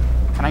like that.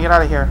 Can I get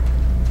out of here?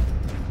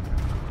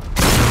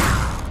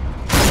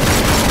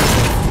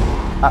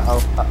 Uh-oh.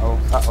 Uh-oh.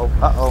 Uh-oh.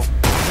 Uh-oh.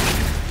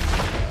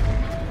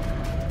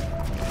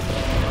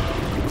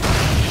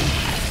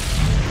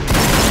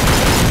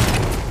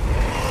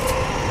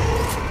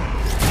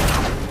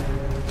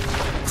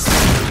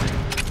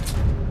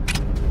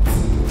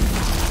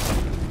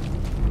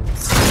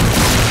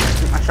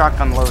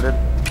 Shotgun loaded.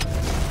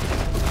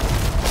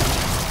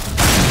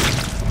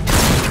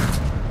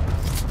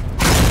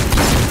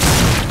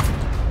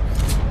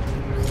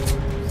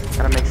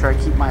 Gotta make sure I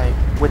keep my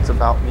wits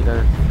about me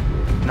to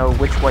know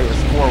which way is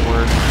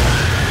forward.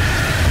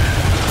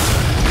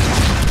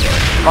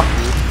 Fuck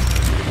you.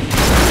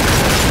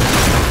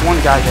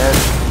 One guy dead.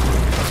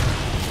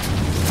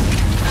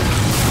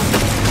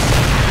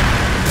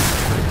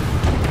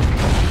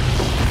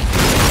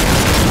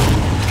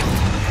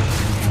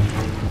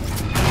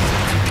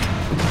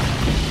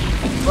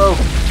 Whoa.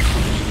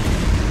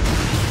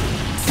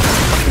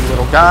 You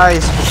little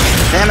guys.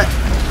 Damn it.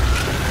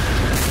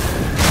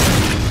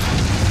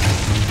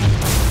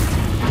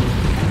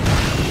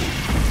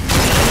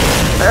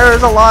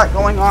 There's a lot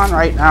going on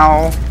right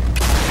now.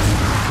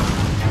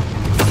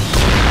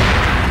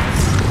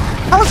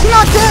 How is he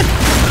not dead?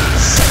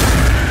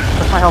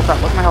 Where's my health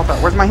at? Where's my health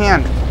at? Where's my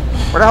hand?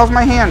 Where the hell's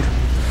my hand?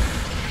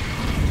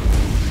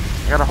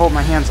 I gotta hold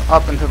my hands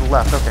up and to the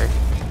left. Okay.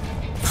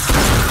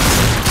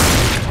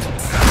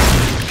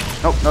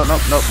 Nope, nope,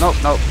 nope, nope, nope,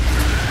 nope.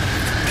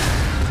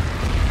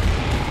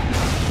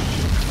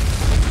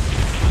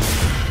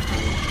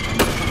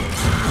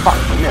 Fuck,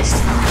 I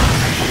missed.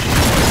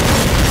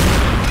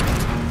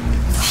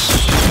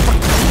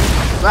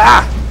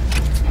 Ah!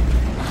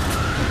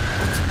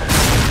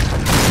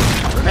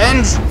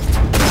 Revenge!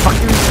 Fuck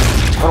you,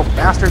 little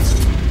bastards.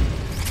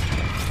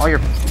 All your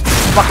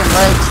fucking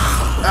legs.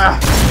 Ah!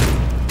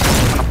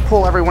 I'm gonna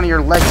pull every one of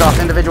your legs off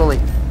individually.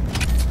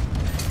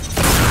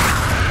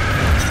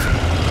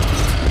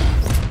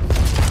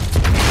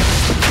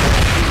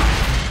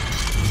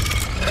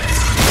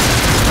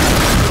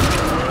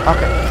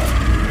 Okay.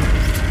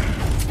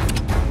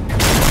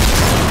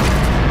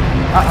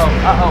 Uh-oh,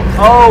 uh-oh.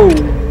 Oh!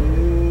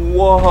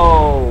 Whoa!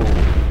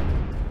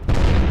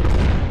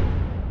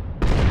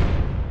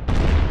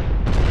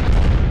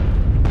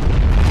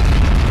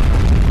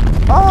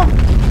 Oh!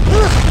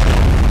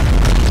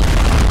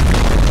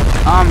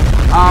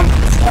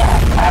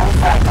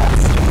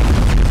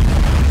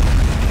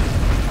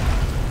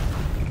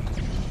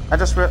 I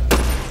just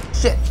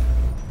shit.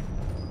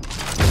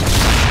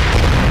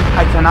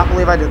 I cannot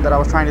believe I did that. I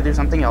was trying to do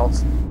something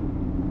else.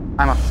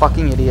 I'm a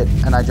fucking idiot,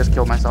 and I just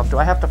killed myself. Do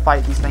I have to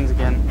fight these things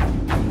again?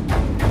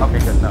 Okay,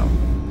 good, no.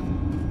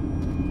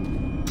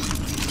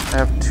 I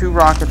have 2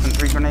 rockets and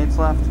 3 grenades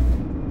left.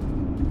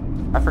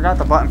 I forgot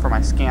the button for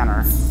my scanner.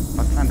 I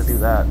was trying to do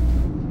that.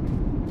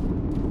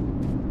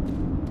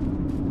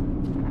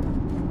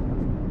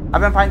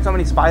 I've been fighting so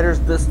many spiders,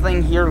 this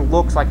thing here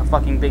looks like a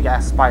fucking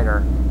big-ass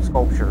spider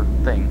sculpture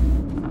thing.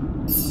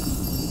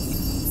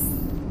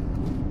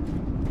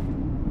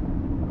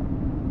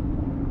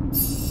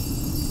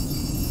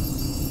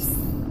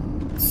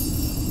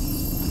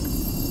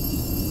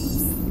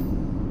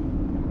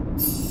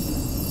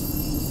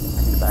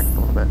 I need to back up a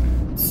little bit.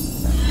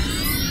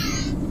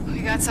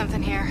 We got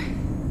something here.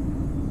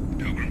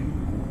 Pilgrim.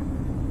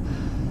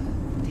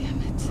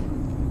 Damn it.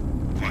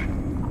 What?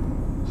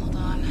 Hold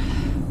on.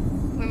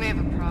 We may have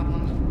a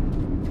problem.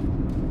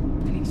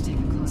 I need to take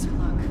a closer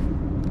look.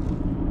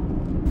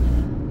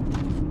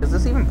 Is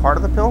this even part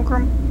of the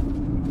Pilgrim?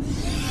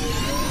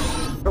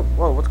 Oh,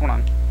 whoa, what's going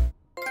on?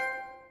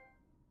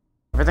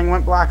 Everything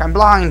went black. I'm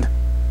blind!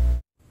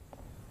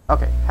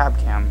 Okay,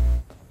 Habcam.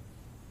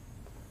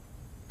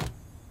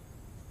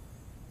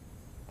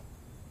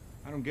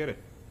 I don't get it.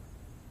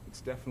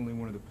 It's definitely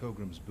one of the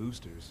Pilgrim's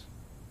boosters.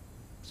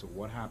 So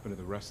what happened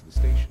to the rest of the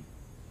station?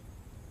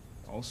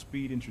 All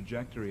speed and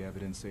trajectory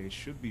evidence say it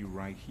should be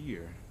right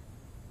here.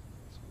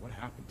 So what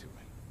happened to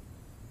it?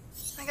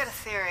 I got a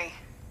theory.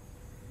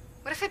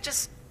 What if it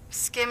just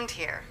skimmed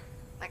here,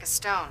 like a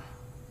stone?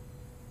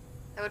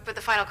 That would put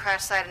the final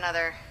crash site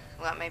another,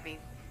 well, maybe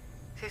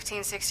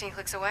 15, 16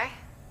 clicks away?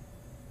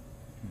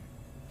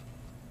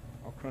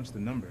 I'll crunch the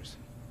numbers.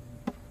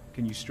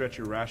 Can you stretch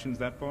your rations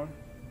that far?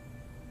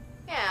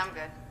 Yeah, I'm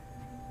good.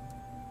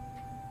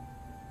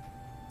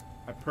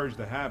 I purged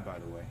the hab, by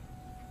the way.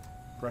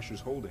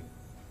 Pressure's holding.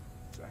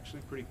 It's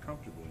actually pretty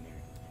comfortable in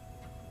here.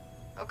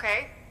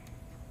 Okay.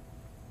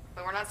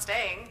 But we're not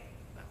staying.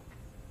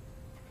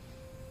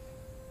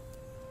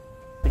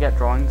 We got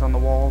drawings on the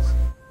walls.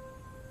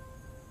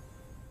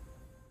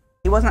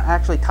 He wasn't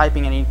actually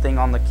typing anything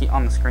on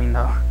the screen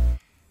though.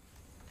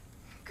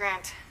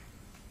 Grant,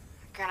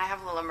 I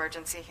have a little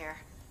emergency here.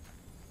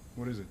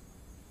 What is it?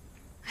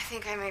 I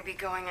think I may be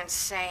going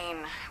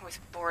insane with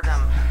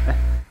boredom.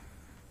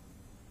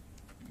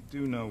 You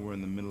do know we're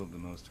in the middle of the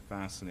most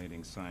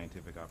fascinating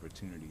scientific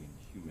opportunity in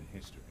human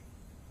history.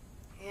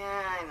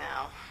 Yeah, I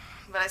know.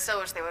 But I still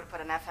wish they would have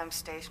put an FM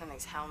station in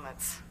these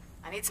helmets.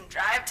 I need some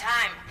drive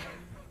time.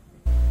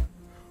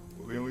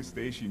 Well, the only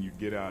station you'd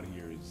get out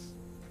here is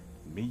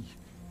me.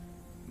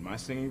 My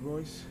singing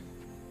voice?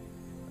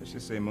 Let's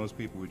just say most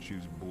people would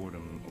choose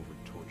boredom over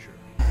torture.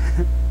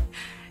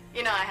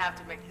 You know I have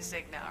to make you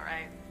sing now,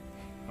 right?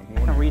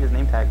 I can read his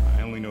name tag.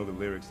 I only know the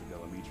lyrics to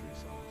Delamitri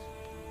songs.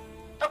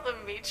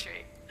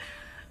 Delamitri.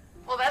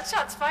 Well, that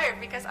shot's fired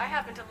because I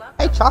happen to love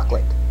Hey,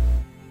 chocolate.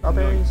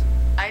 Strawberries.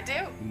 I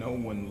do. No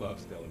one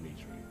loves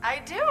Delamitri. I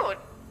do,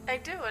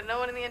 and no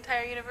one in the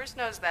entire universe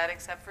knows that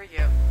except for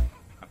you.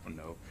 I don't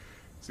know.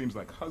 Seems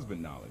like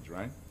husband knowledge,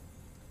 right?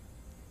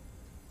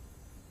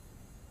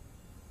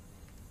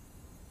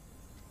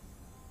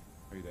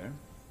 Are you there?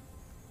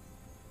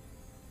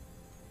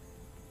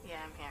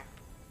 Yeah, I'm here.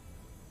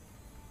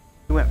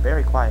 He went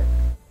very quiet.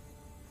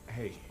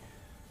 Hey,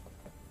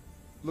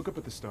 look up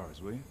at the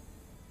stars, will you?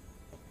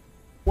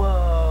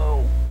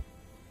 Whoa.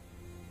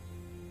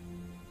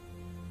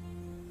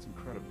 It's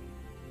incredible.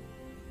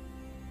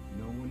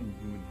 No one in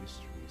human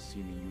history has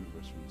seen the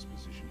universe from this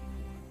position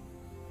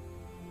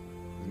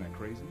before. Isn't that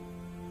crazy?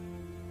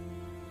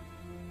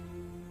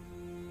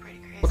 Pretty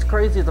crazy. What's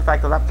crazy is the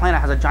fact that that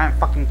planet has a giant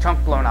fucking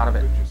chunk blown out of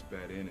it. We could just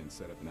bed in and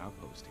set up an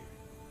outpost here.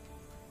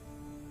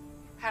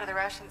 How do the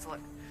rations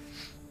look?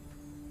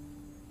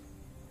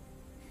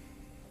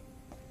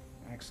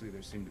 Actually,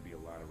 there seem to be a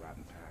lot of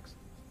rotten packs.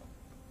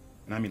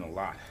 And I mean a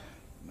lot.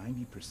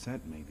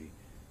 90% maybe.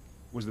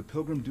 Was the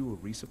Pilgrim due a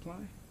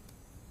resupply?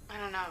 I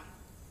don't know.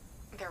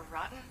 They're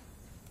rotten?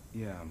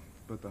 Yeah,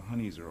 but the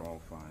honeys are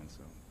all fine,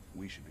 so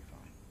we should be fine.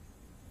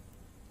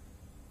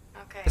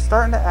 Okay. It's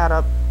starting to add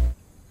up.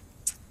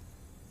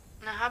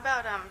 Now how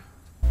about,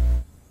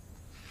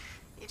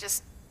 you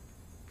just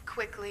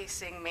quickly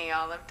sing me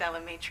all of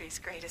Delamitri's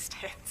greatest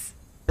hits?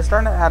 It's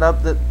starting to add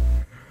up that...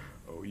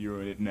 Oh,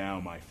 you're in it now,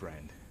 my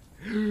friend.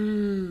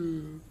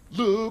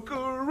 Look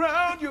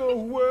around your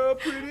world,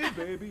 pretty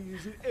baby,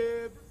 is it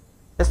ever...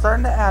 It's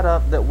starting to add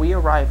up that we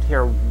arrived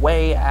here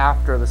way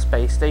after the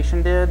space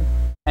station did,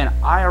 and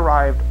I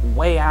arrived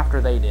way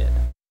after they did.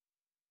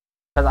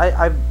 Because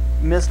I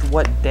missed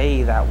what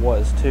day that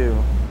was,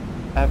 too.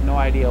 I have no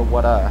idea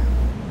what, I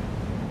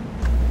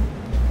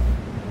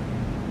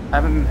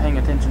haven't been paying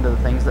attention to the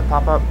things that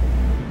pop up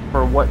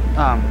for what,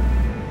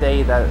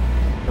 day that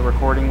the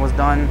recording was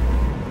done.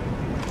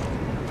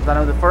 Because I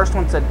know the first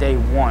one said day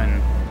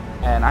 1,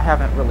 and I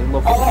haven't really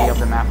looked at any of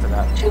them after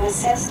that. To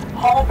assist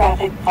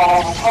holographic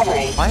file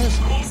recovery,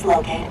 please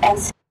locate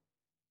and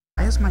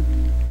why is my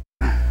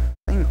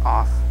thing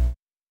off?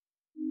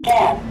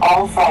 scan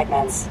all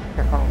fragments.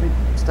 Here, let me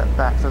step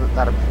back so that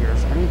that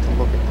appears. I need to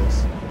look at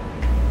this.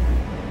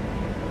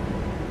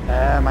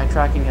 My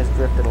tracking has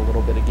drifted a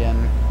little bit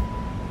again.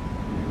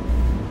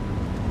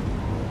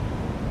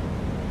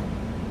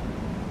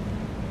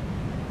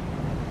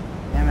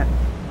 Damn it.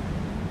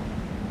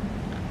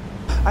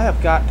 I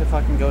have got to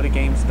fucking go to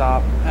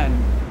GameStop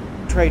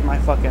and trade my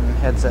fucking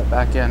headset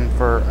back in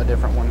for a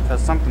different one,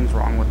 because something's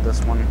wrong with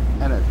this one.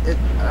 And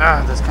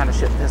this kind of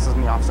shit pisses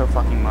me off so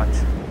fucking much.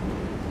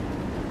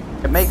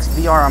 It makes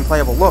VR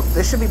unplayable. Look,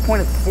 this should be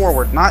pointed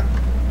forward, not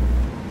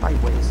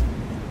sideways.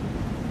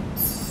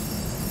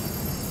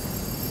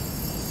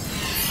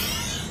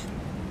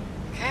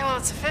 Okay, well,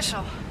 it's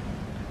official.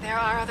 There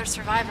are other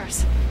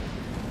survivors.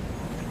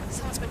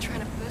 Someone's been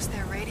trying to boost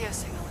their radio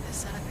signal with this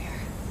setup here.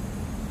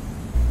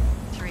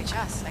 To reach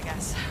us, I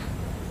guess.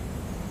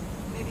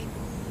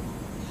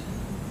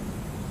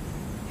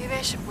 Maybe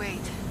I should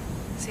wait.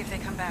 See if they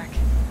come back.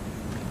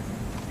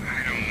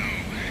 I don't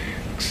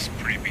know. Looks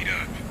pretty beat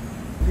up.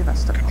 Maybe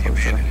that's stuck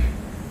closer. Ready?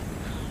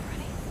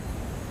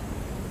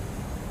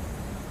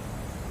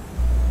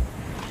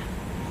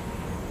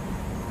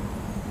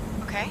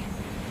 Okay.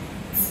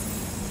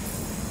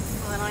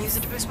 Well, then I'll use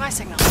it to boost my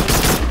signal.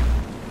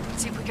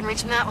 Let's see if we can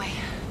reach them that way.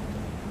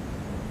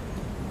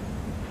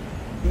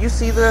 Do you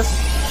see this?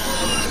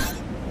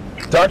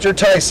 Dr.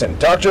 Tyson,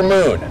 Dr.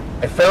 Moon,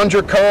 I found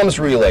your comms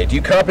relay. Do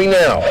you copy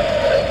now?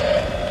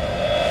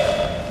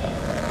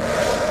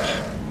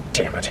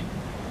 Damn it.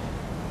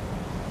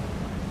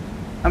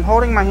 I'm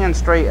holding my hand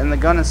straight and the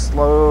gun is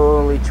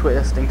slowly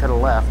twisting to the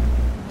left.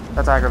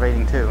 That's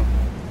aggravating too.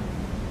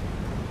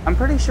 I'm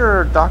pretty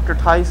sure Dr.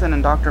 Tyson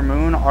and Dr.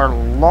 Moon are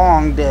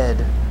long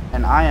dead,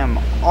 and I am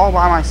all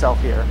by myself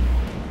here.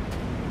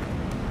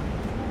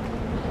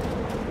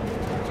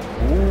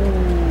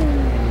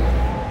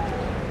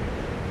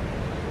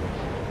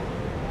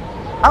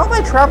 How have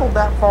I traveled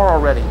that far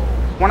already?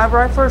 Whenever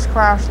I first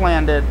crash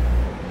landed,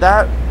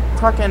 that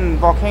fucking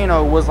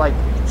volcano was like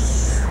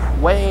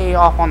way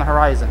off on the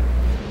horizon.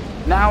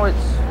 Now it's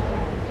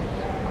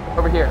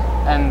over here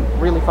and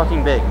really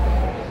fucking big.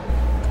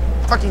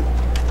 Fucking,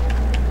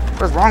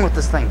 what is wrong with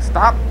this thing?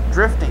 Stop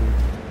drifting.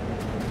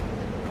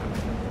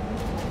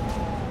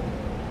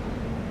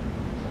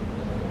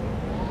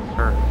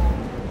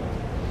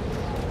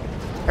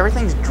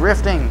 Everything's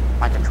drifting.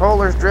 My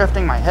controller's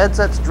drifting, my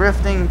headset's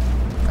drifting.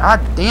 God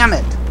damn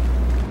it.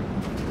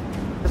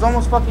 It's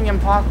almost fucking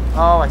impossible.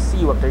 Oh, I see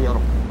you up there, you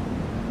little...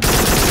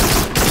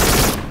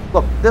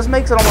 Look, this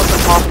makes it almost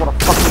impossible to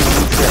fucking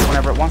aim shit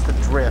whenever it wants to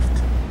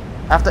drift.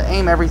 I have to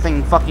aim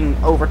everything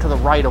fucking over to the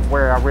right of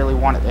where I really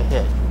want it to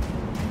hit.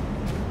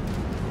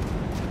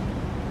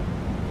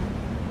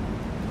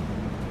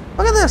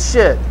 Look at this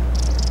shit.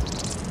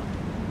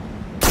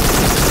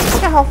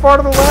 Look at how far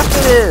to the left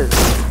it is.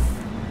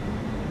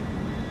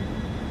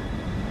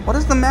 What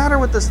is the matter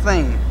with this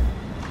thing?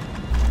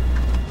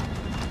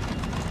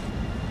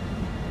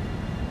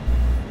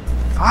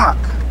 Fuck.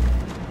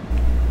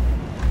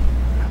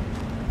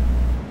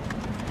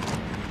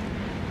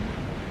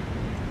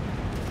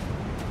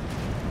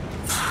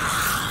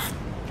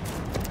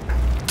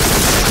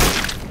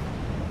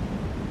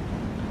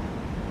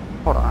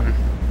 Hold on.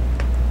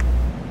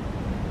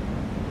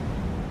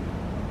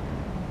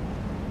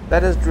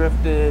 That has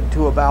drifted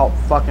to about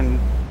fucking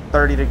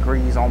 30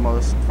 degrees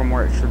almost from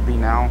where it should be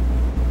now.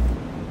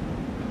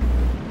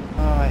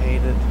 Oh, I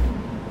hate it.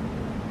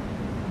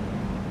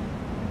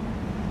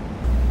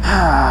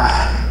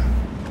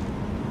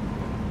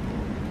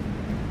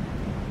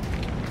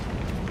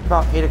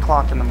 About 8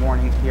 o'clock in the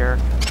morning here.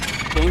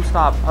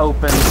 GameStop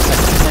opens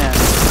at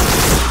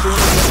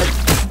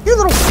 10. You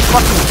little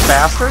fucking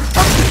bastard!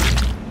 Fuck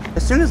you.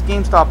 As soon as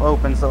GameStop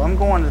opens, so I'm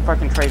going to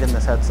fucking trade in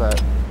this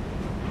headset.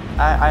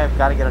 I have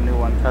got to get a new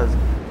one, because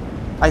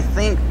I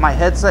think my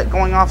headset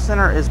going off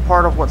center is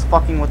part of what's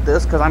fucking with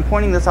this, because I'm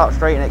pointing this out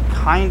straight and it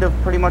kind of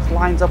pretty much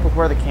lines up with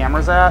where the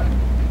camera's at.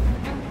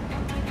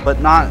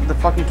 But not, the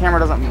fucking camera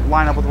doesn't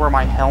line up with where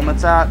my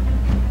helmet's at.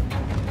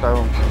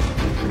 So.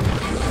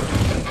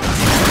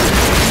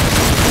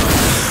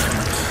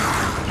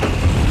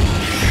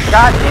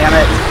 God damn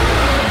it.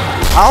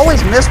 I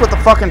always miss with the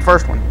fucking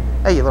first one.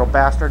 Hey, you little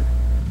bastard.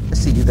 I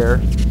see you there,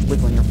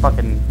 wiggling your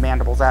fucking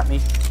mandibles at me.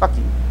 Fuck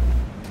you.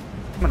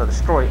 I'm gonna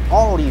destroy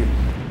all of you.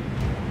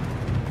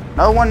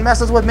 No one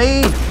messes with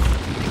me!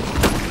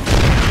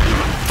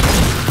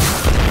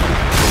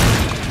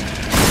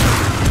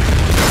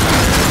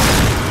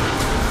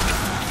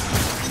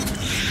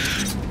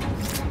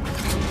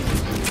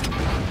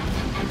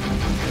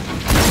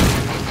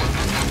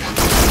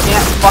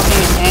 Can't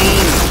fucking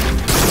aim!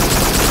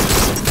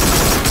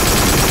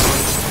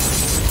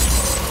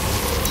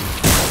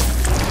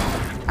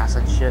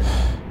 Acid shit.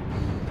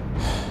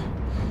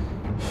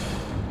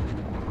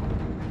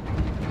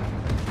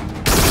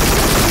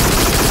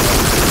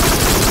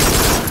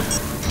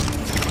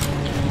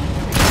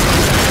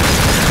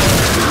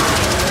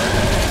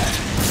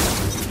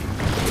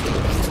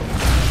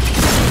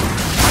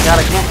 God,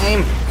 I can't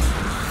aim.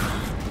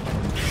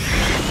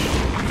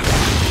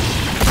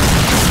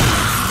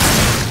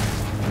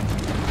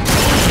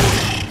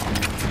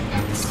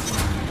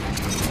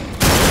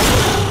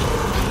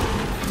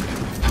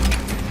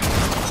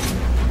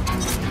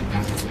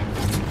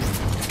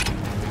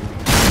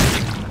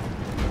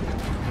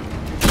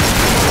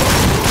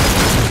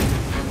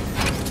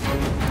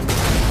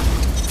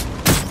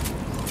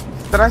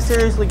 Did I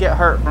seriously get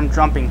hurt from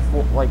jumping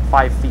like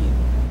 5 feet?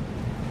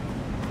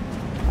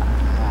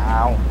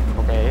 Ow.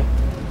 Okay.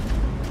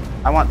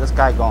 I want this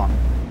guy gone.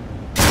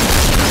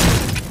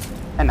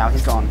 And now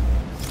he's gone.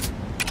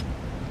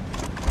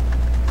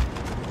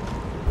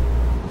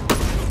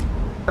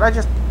 Did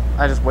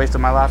I just wasted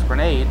my last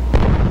grenade.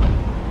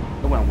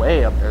 It went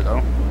way up there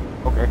though.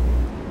 Okay.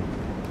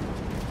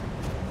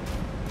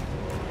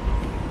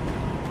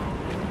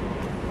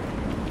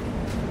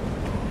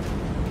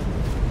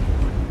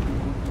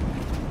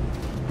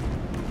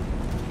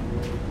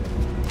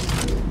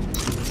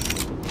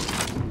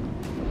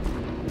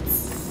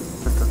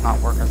 This does not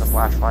work as a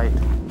flashlight.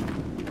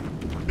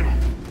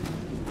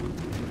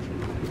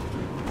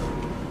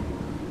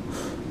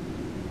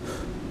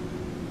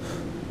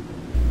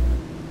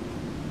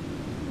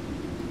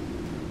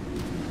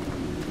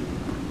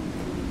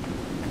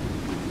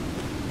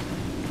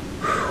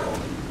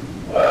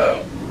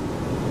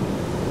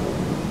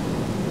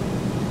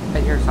 I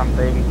hear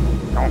something.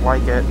 Don't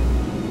like it.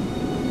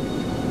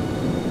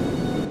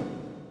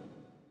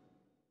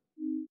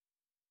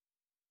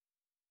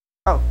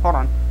 Oh, hold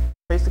on.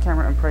 Face the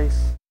camera and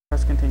press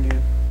continue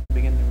to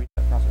begin the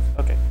reset process.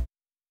 Okay.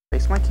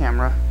 Face my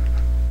camera.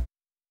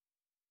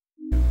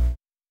 Did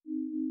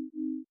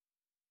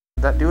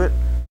that do it?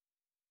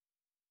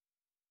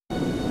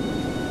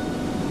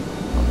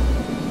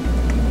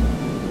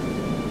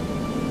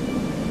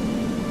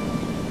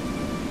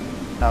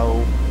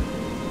 No.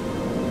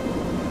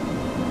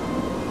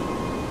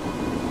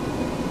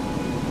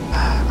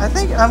 I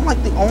think I'm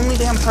like the only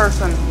damn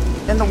person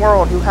in the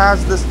world who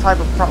has this type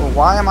of problem.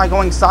 Why am I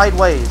going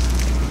sideways?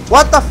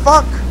 What the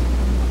fuck?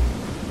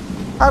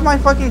 How'd my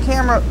fucking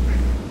camera...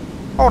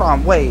 Hold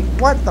on, wait.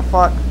 What the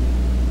fuck?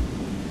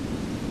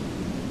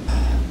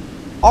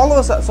 All of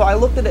a sudden, so I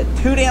looked at it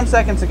 2 damn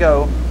seconds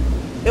ago.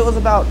 It was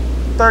about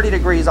 30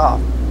 degrees off.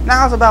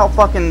 Now it's about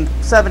fucking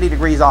 70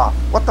 degrees off.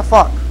 What the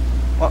fuck?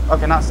 Well,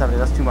 okay, not 70,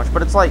 that's too much.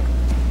 But it's like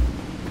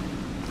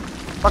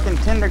fucking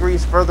 10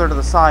 degrees further to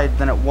the side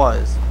than it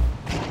was.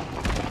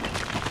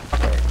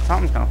 Okay,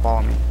 something's gonna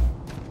follow me.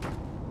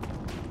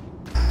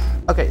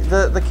 Okay,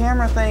 the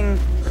camera thing,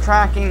 the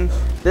tracking,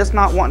 this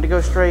not wanting to go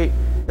straight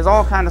is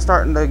all kind of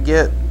starting to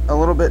get a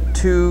little bit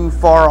too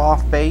far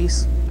off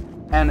base,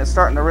 and it's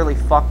starting to really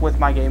fuck with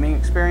my gaming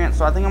experience.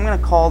 So I think I'm gonna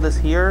call this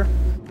here.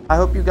 I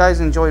hope you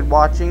guys enjoyed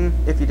watching.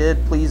 If you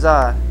did, please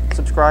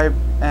subscribe,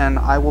 and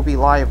I will be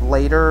live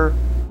later,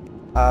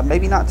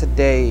 maybe not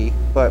today,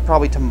 but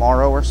probably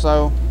tomorrow or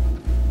so,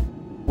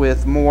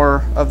 with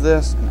more of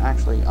this. And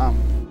actually,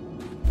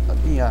 let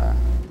me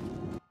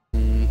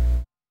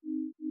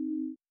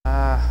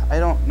I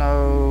don't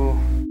know.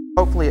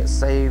 Hopefully it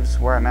saves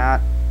where I'm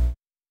at.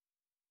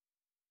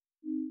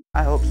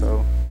 I hope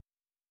so.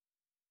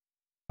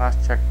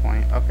 Last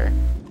checkpoint. Okay.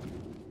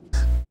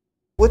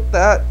 With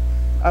that,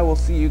 I will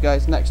see you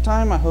guys next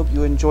time. I hope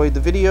you enjoyed the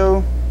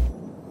video.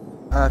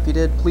 If you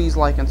did, please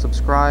like and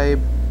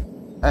subscribe.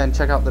 And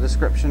check out the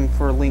description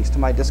for links to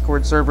my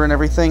Discord server and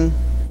everything.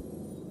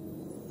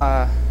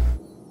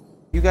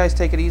 You guys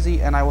take it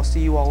easy, and I will see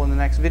you all in the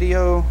next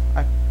video.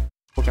 I'm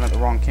looking at the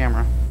wrong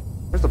camera.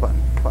 Where's the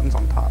button? The button's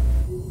on top.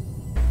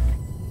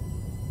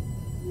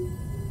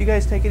 You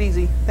guys take it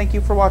easy. Thank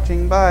you for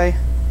watching. Bye.